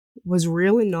was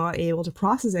really not able to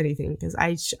process anything, because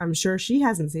I'm sure she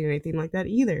hasn't seen anything like that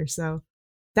either. So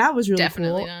that was really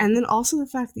Definitely cool. not. And then also the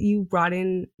fact that you brought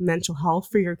in mental health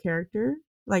for your character,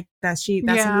 like that's something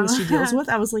that she deals with.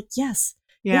 I was like, yes,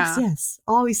 yes,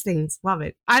 all these things, love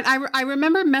it. I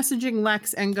remember messaging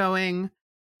Lex and going,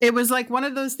 it was like one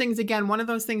of those things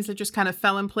that just kind of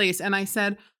fell in place. And I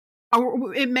said,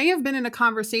 it may have been in a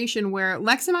conversation where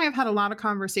Lex and I have had a lot of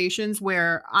conversations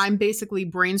where I'm basically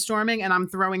brainstorming and I'm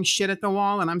throwing shit at the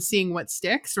wall and I'm seeing what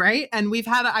sticks, right? And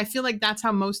I feel like that's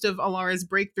how most of Alara's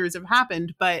breakthroughs have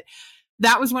happened. But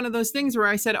that was one of those things where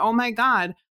I said, oh my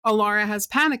God, Alara has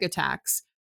panic attacks.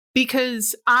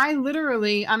 Because I'm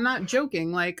not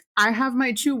joking, like I have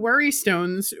my 2 worry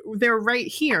stones, they're right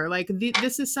here. Like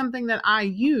this is something that I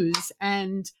use,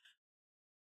 and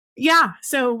yeah,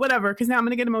 so whatever, because now I'm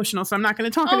going to get emotional, so I'm not going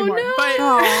to talk anymore. No. But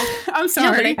I'm sorry.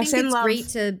 No, but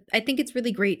I think it's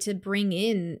really great to bring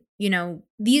in,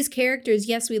 these characters.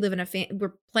 Yes, we live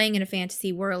we're playing in a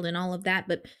fantasy world and all of that,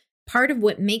 but part of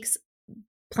what makes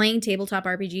playing tabletop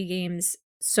RPG games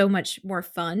so much more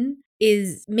fun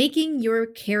is making your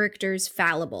characters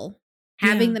fallible,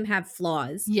 having them have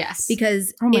flaws. Yes.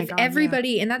 Because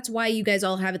and that's why you guys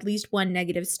all have at least one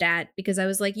negative stat, because I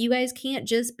was like, you guys can't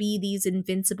just be these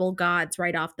invincible gods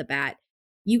right off the bat.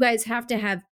 You guys have to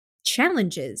have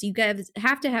challenges. You guys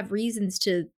have to have reasons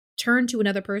to turn to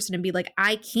another person and be like,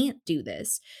 I can't do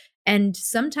this. And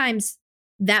sometimes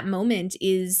that moment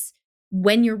is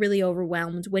when you're really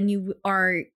overwhelmed, when you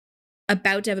are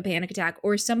about to have a panic attack,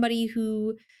 or somebody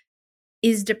who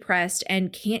is depressed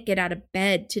and can't get out of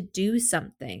bed to do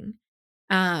something.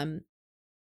 Being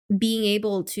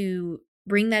able to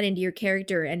bring that into your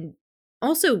character and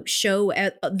also show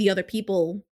the other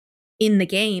people in the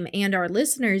game and our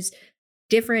listeners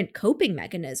different coping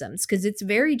mechanisms, because it's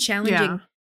very challenging.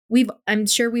 I'm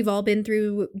sure we've all been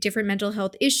through different mental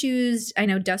health issues. I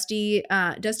know Dusty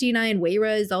and I, and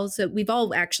Wayra is also, we've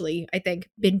all actually, I think,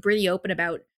 been pretty open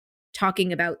about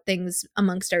talking about things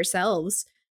amongst ourselves,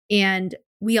 and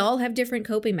we all have different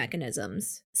coping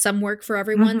mechanisms. Some work for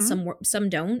everyone, some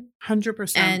don't.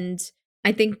 100%. And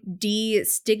I think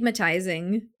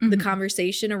destigmatizing the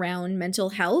conversation around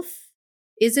mental health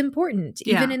is important,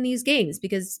 even in these games,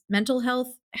 because mental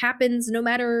health happens no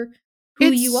matter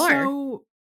who you are.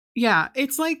 Yeah,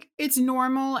 it's like, it's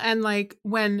normal. And like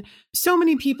when so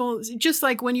many people, just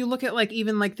like when you look at like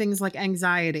even like things like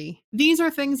anxiety, these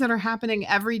are things that are happening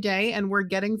every day, and we're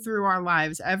getting through our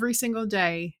lives every single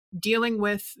day dealing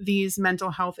with these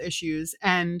mental health issues.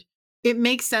 And it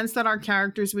makes sense that our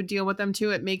characters would deal with them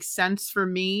too. It makes sense for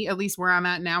me, at least where I'm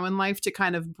at now in life, to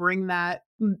kind of bring that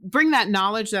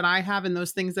knowledge that I have and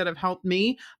those things that have helped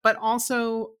me, but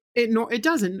also it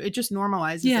just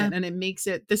normalizes it, and it makes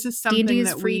it, this is something D&D is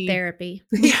that free therapy.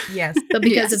 Yes. But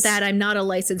because of that, I'm not a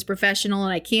licensed professional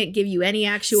and I can't give you any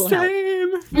actual help.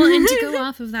 Well, and to go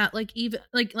off of that, like even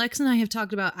like Lex and I have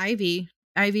talked about Ivy.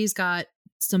 Ivy's got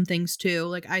some things too.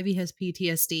 Like Ivy has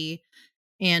PTSD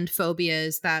and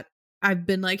phobias that I've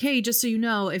been like, hey, just so you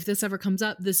know, if this ever comes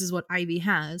up, this is what Ivy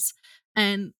has.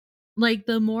 And like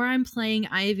the more I'm playing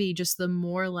Ivy, just the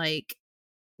more like,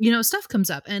 stuff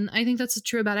comes up. And I think that's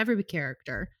true about every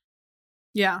character.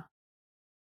 Yeah.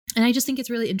 And I just think it's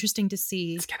really interesting to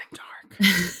see. It's getting dark.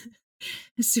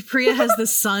 Supriya has the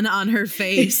sun on her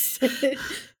face. But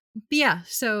yeah,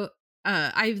 so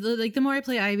I like, the more I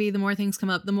play Ivy, the more things come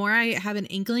up, the more I have an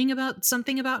inkling about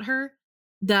something about her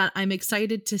that I'm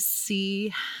excited to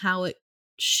see how it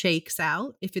shakes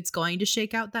out, if it's going to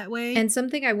shake out that way. And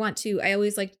something I want to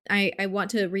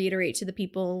reiterate to the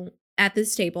people at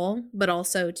this table, but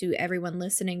also to everyone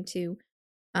listening to,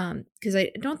 because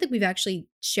I don't think we've actually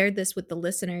shared this with the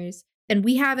listeners, and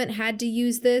we haven't had to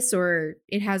use this, or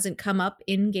it hasn't come up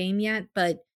in game yet,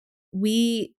 but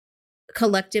we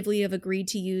collectively have agreed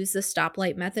to use the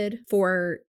stoplight method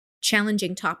for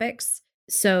challenging topics.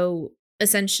 So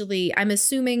essentially, I'm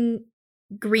assuming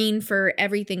green for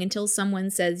everything until someone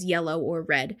says yellow or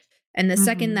red. And the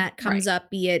second that comes up,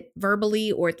 be it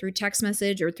verbally or through text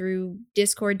message or through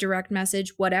Discord direct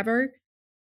message, whatever,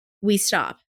 we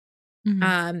stop.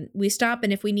 We stop,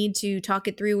 and if we need to talk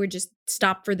it through or just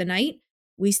stop for the night,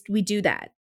 we do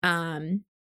that.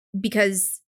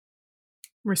 Because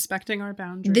respecting our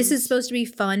boundaries. This is supposed to be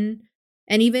fun.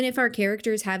 And even if our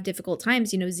characters have difficult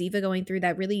times, Ziva going through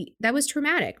that was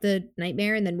traumatic. The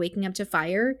nightmare and then waking up to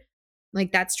fire.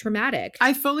 Like, that's traumatic.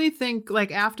 I fully think,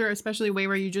 like, after, especially way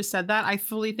where you just said that, I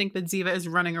fully think that Ziva is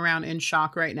running around in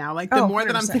shock right now. Like, the more 100%.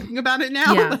 That I'm thinking about it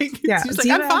now, like, she's like,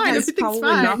 I'm fine. Everything's probably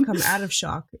fine. Not come out of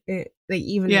shock.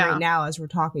 Right now as we're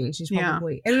talking, she's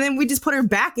probably, and then we just put her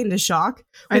back into shock.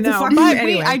 I know. But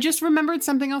anyway. I just remembered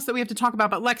something else that we have to talk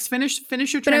about. But Lex, finish your train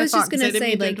of thought. But I was just going to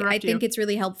say, like, I think it's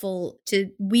really helpful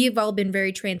we have all been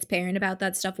very transparent about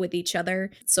that stuff with each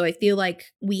other. So I feel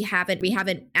like we haven't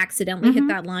accidentally hit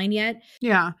that line yet.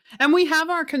 Yeah. And we have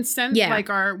our consent,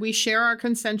 we share our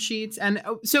consent sheets. And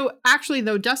so actually,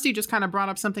 though, Dusty just kind of brought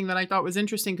up something that I thought was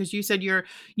interesting, because you said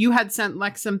you had sent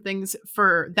Lex some things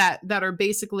for that are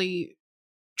basically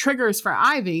triggers for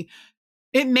Ivy.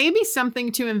 It may be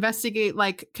something to investigate,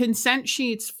 like consent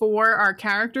sheets for our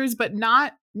characters, but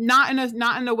not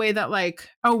in a way that like,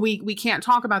 oh, we can't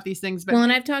talk about these things. But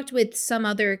and I've talked with some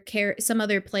other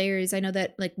players. I know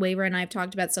that like Waver and I have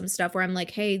talked about some stuff where I'm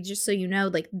like, hey, just so you know,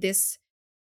 like this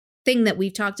thing that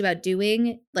we've talked about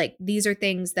doing, like these are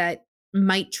things that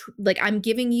might like I'm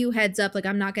giving you heads up. Like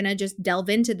I'm not gonna just delve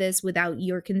into this without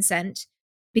your consent,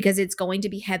 because it's going to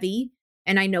be heavy.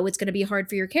 And I know it's going to be hard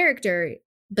for your character,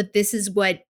 but this is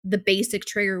what the basic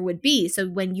trigger would be. So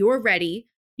when you're ready,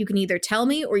 you can either tell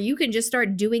me or you can just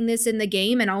start doing this in the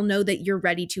game and I'll know that you're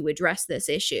ready to address this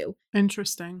issue.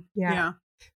 Interesting. Yeah.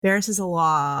 Varys has a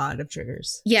lot of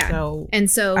triggers. Yeah. And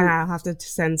I'll have to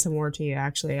send some more to you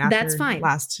actually. After that's fine.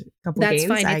 Last couple of games.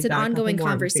 That's fine. It's an ongoing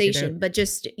conversation, but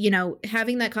just,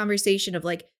 having that conversation of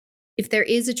like, if there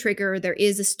is a trigger, there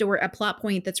is a plot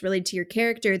point that's related to your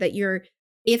character that you're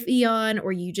iffy on,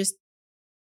 or you just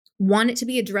want it to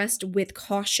be addressed with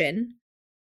caution,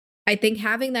 I think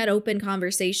having that open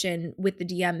conversation with the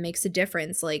DM makes a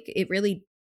difference. Like it really,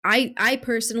 I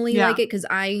personally like it, because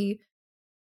I,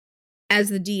 as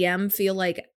the DM, feel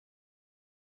like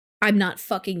I'm not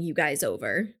fucking you guys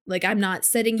over. Like I'm not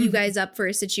setting you guys up for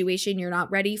a situation you're not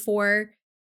ready for.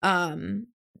 I'm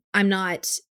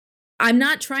not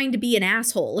trying to be an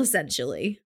asshole,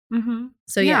 essentially. Mm-hmm.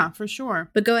 So yeah, for sure.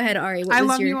 But go ahead, Ari. I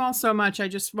love you all so much.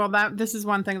 This is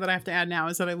one thing that I have to add now,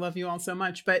 is that I love you all so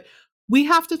much. But we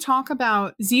have to talk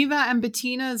about Ziva and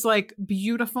Bettina's like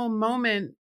beautiful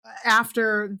moment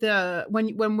after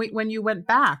when you went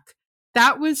back.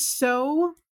 That was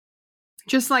so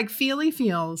just like feely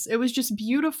feels. It was just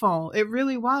beautiful. It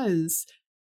really was.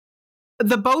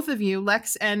 The both of you,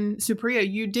 Lex and Supriya,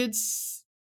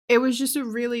 it was just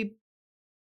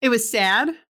it was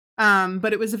sad.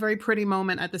 But it was a very pretty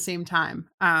moment at the same time.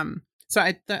 So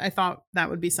I thought that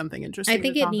would be something interesting. I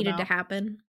think it needed to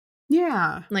happen.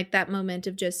 Yeah. Like that moment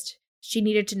of just, she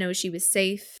needed to know she was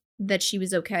safe, that she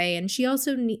was okay. And she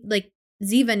also,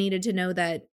 Ziva needed to know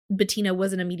that Bettina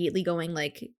wasn't immediately going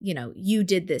like, you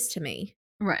did this to me.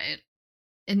 Right.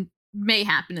 And may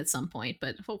happen at some point,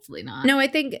 but hopefully not. No, I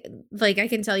think, like, I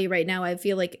can tell you right now, I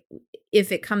feel like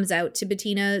if it comes out to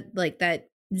Bettina, like that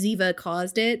Ziva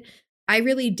caused it, I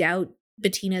really doubt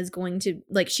Bettina's going to,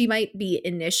 like, she might be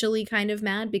initially kind of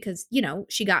mad because,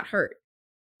 she got hurt.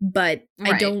 But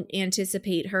right. I don't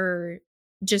anticipate her,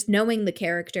 just knowing the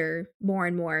character more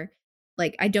and more,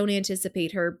 like, I don't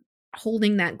anticipate her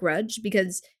holding that grudge,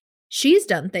 because she's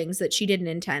done things that she didn't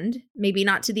intend. Maybe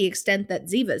not to the extent that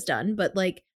Ziva's done, but,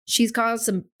 like, she's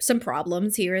caused some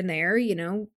problems here and there,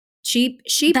 She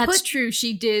That's true.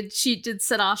 She did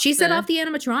set off. She set off the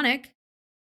animatronic.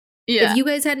 Yeah. If you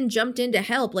guys hadn't jumped in to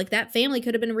help, like, that family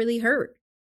could have been really hurt,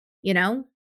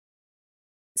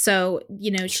 So,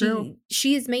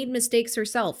 she has made mistakes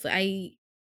herself. I'm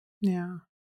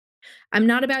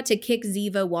not about to kick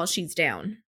Ziva while she's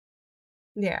down.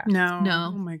 Yeah. No.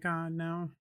 Oh my God, no.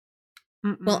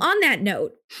 Mm-mm. Well, on that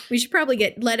note, we should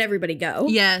probably let everybody go.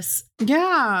 Yes.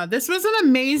 Yeah, this was an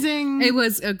amazing. It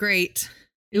was great.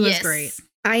 It was great.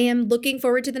 I am looking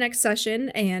forward to the next session,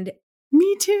 and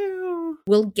me too.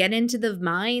 We'll get into the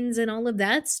mines and all of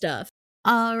that stuff.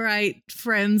 All right,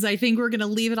 friends, I think we're going to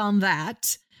leave it on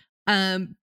that.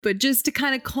 But just to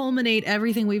kind of culminate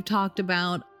everything we've talked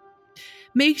about,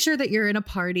 make sure that you're in a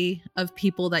party of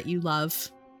people that you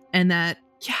love, and that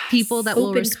people that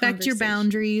will respect your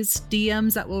boundaries,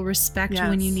 DMs that will respect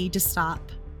when you need to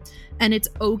stop. And it's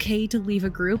okay to leave a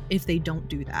group if they don't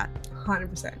do that.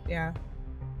 100%, yeah.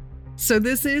 So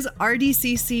this is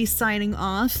Rdcc signing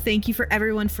off. Thank you for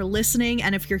everyone for listening.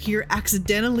 And if you're here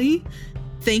accidentally,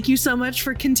 thank you so much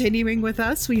for continuing with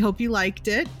us. We hope you liked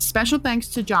it. Special thanks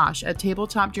to Josh at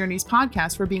Tabletop Journeys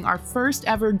Podcast for being our first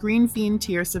ever Green Fiend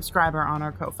tier subscriber on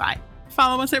our Ko-Fi.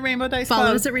 Follow us at Rainbow Dice Club.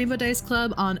 Follow us at Rainbow Dice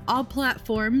Club on all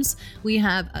platforms. We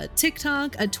have a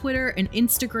TikTok, a Twitter, an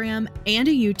Instagram, and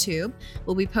a YouTube.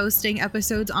 We'll be posting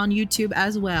episodes on YouTube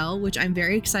as well, which I'm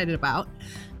very excited about.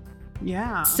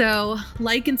 Yeah. So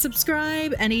like and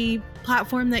subscribe any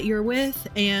platform that you're with,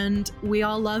 and we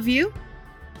all love you.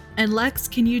 And Lex,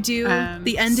 can you do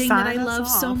the ending that I love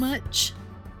so much?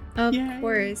 Of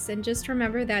course. And just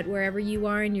remember that wherever you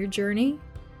are in your journey,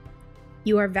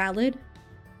 you are valid,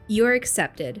 you are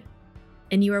accepted,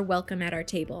 and you are welcome at our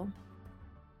table.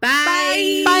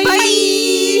 Bye! Bye!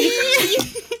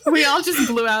 Bye! We all just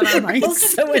blew out our mics.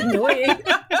 It's so annoying.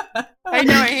 I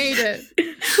know, I hate it.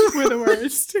 We're the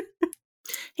worst.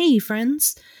 Hey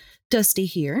friends, Dusty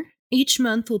here. Each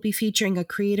month we'll be featuring a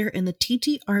creator in the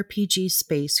TTRPG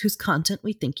space whose content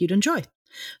we think you'd enjoy.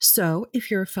 So if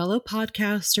you're a fellow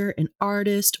podcaster, an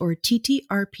artist, or a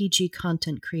TTRPG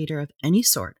content creator of any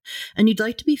sort, and you'd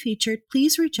like to be featured,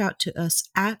 please reach out to us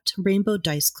at Rainbow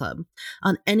Dice Club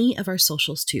on any of our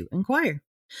socials to inquire.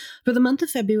 For the month of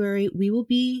February, we will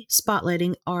be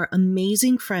spotlighting our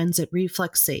amazing friends at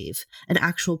Reflex Save, an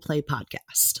actual play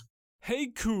podcast. Hey,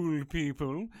 cool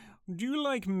people. Do you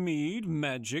like mead,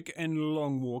 magic, and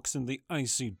long walks in the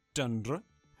icy tundra?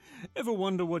 Ever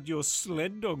wonder what your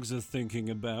sled dogs are thinking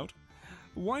about?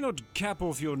 Why not cap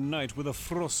off your night with a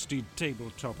frosty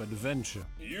tabletop adventure?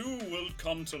 You will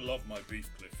come to love my beef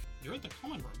cliff. You're at the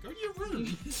common room. Go to your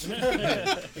room.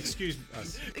 Excuse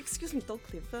us. Excuse me,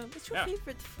 Dolcliffe. What's your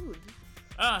favorite food?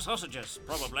 Sausages,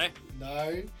 probably.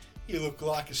 No, you look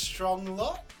like a strong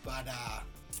lot, but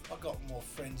I've got more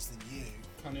friends than you.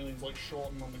 Carnelian's like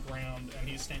short and on the ground, and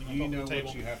he's standing on You top know of the table.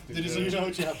 what you have to You do. know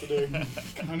what you have to do.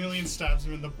 Carnelian stabs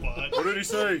him in the butt. What did he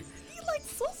say? He likes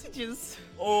sausages.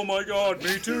 Oh my god,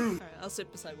 me too. Alright, I'll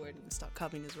sit beside Word and stop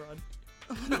carving his rod.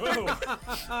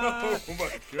 Oh my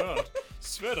god.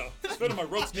 Sveta, my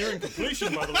rod's nearing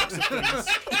completion by the looks of things.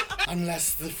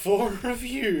 Unless the four of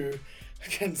you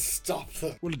can stop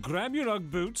them. Well, grab your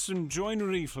Ugg boots and join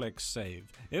Reflex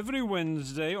Save every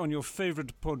Wednesday on your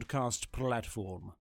favorite podcast platform.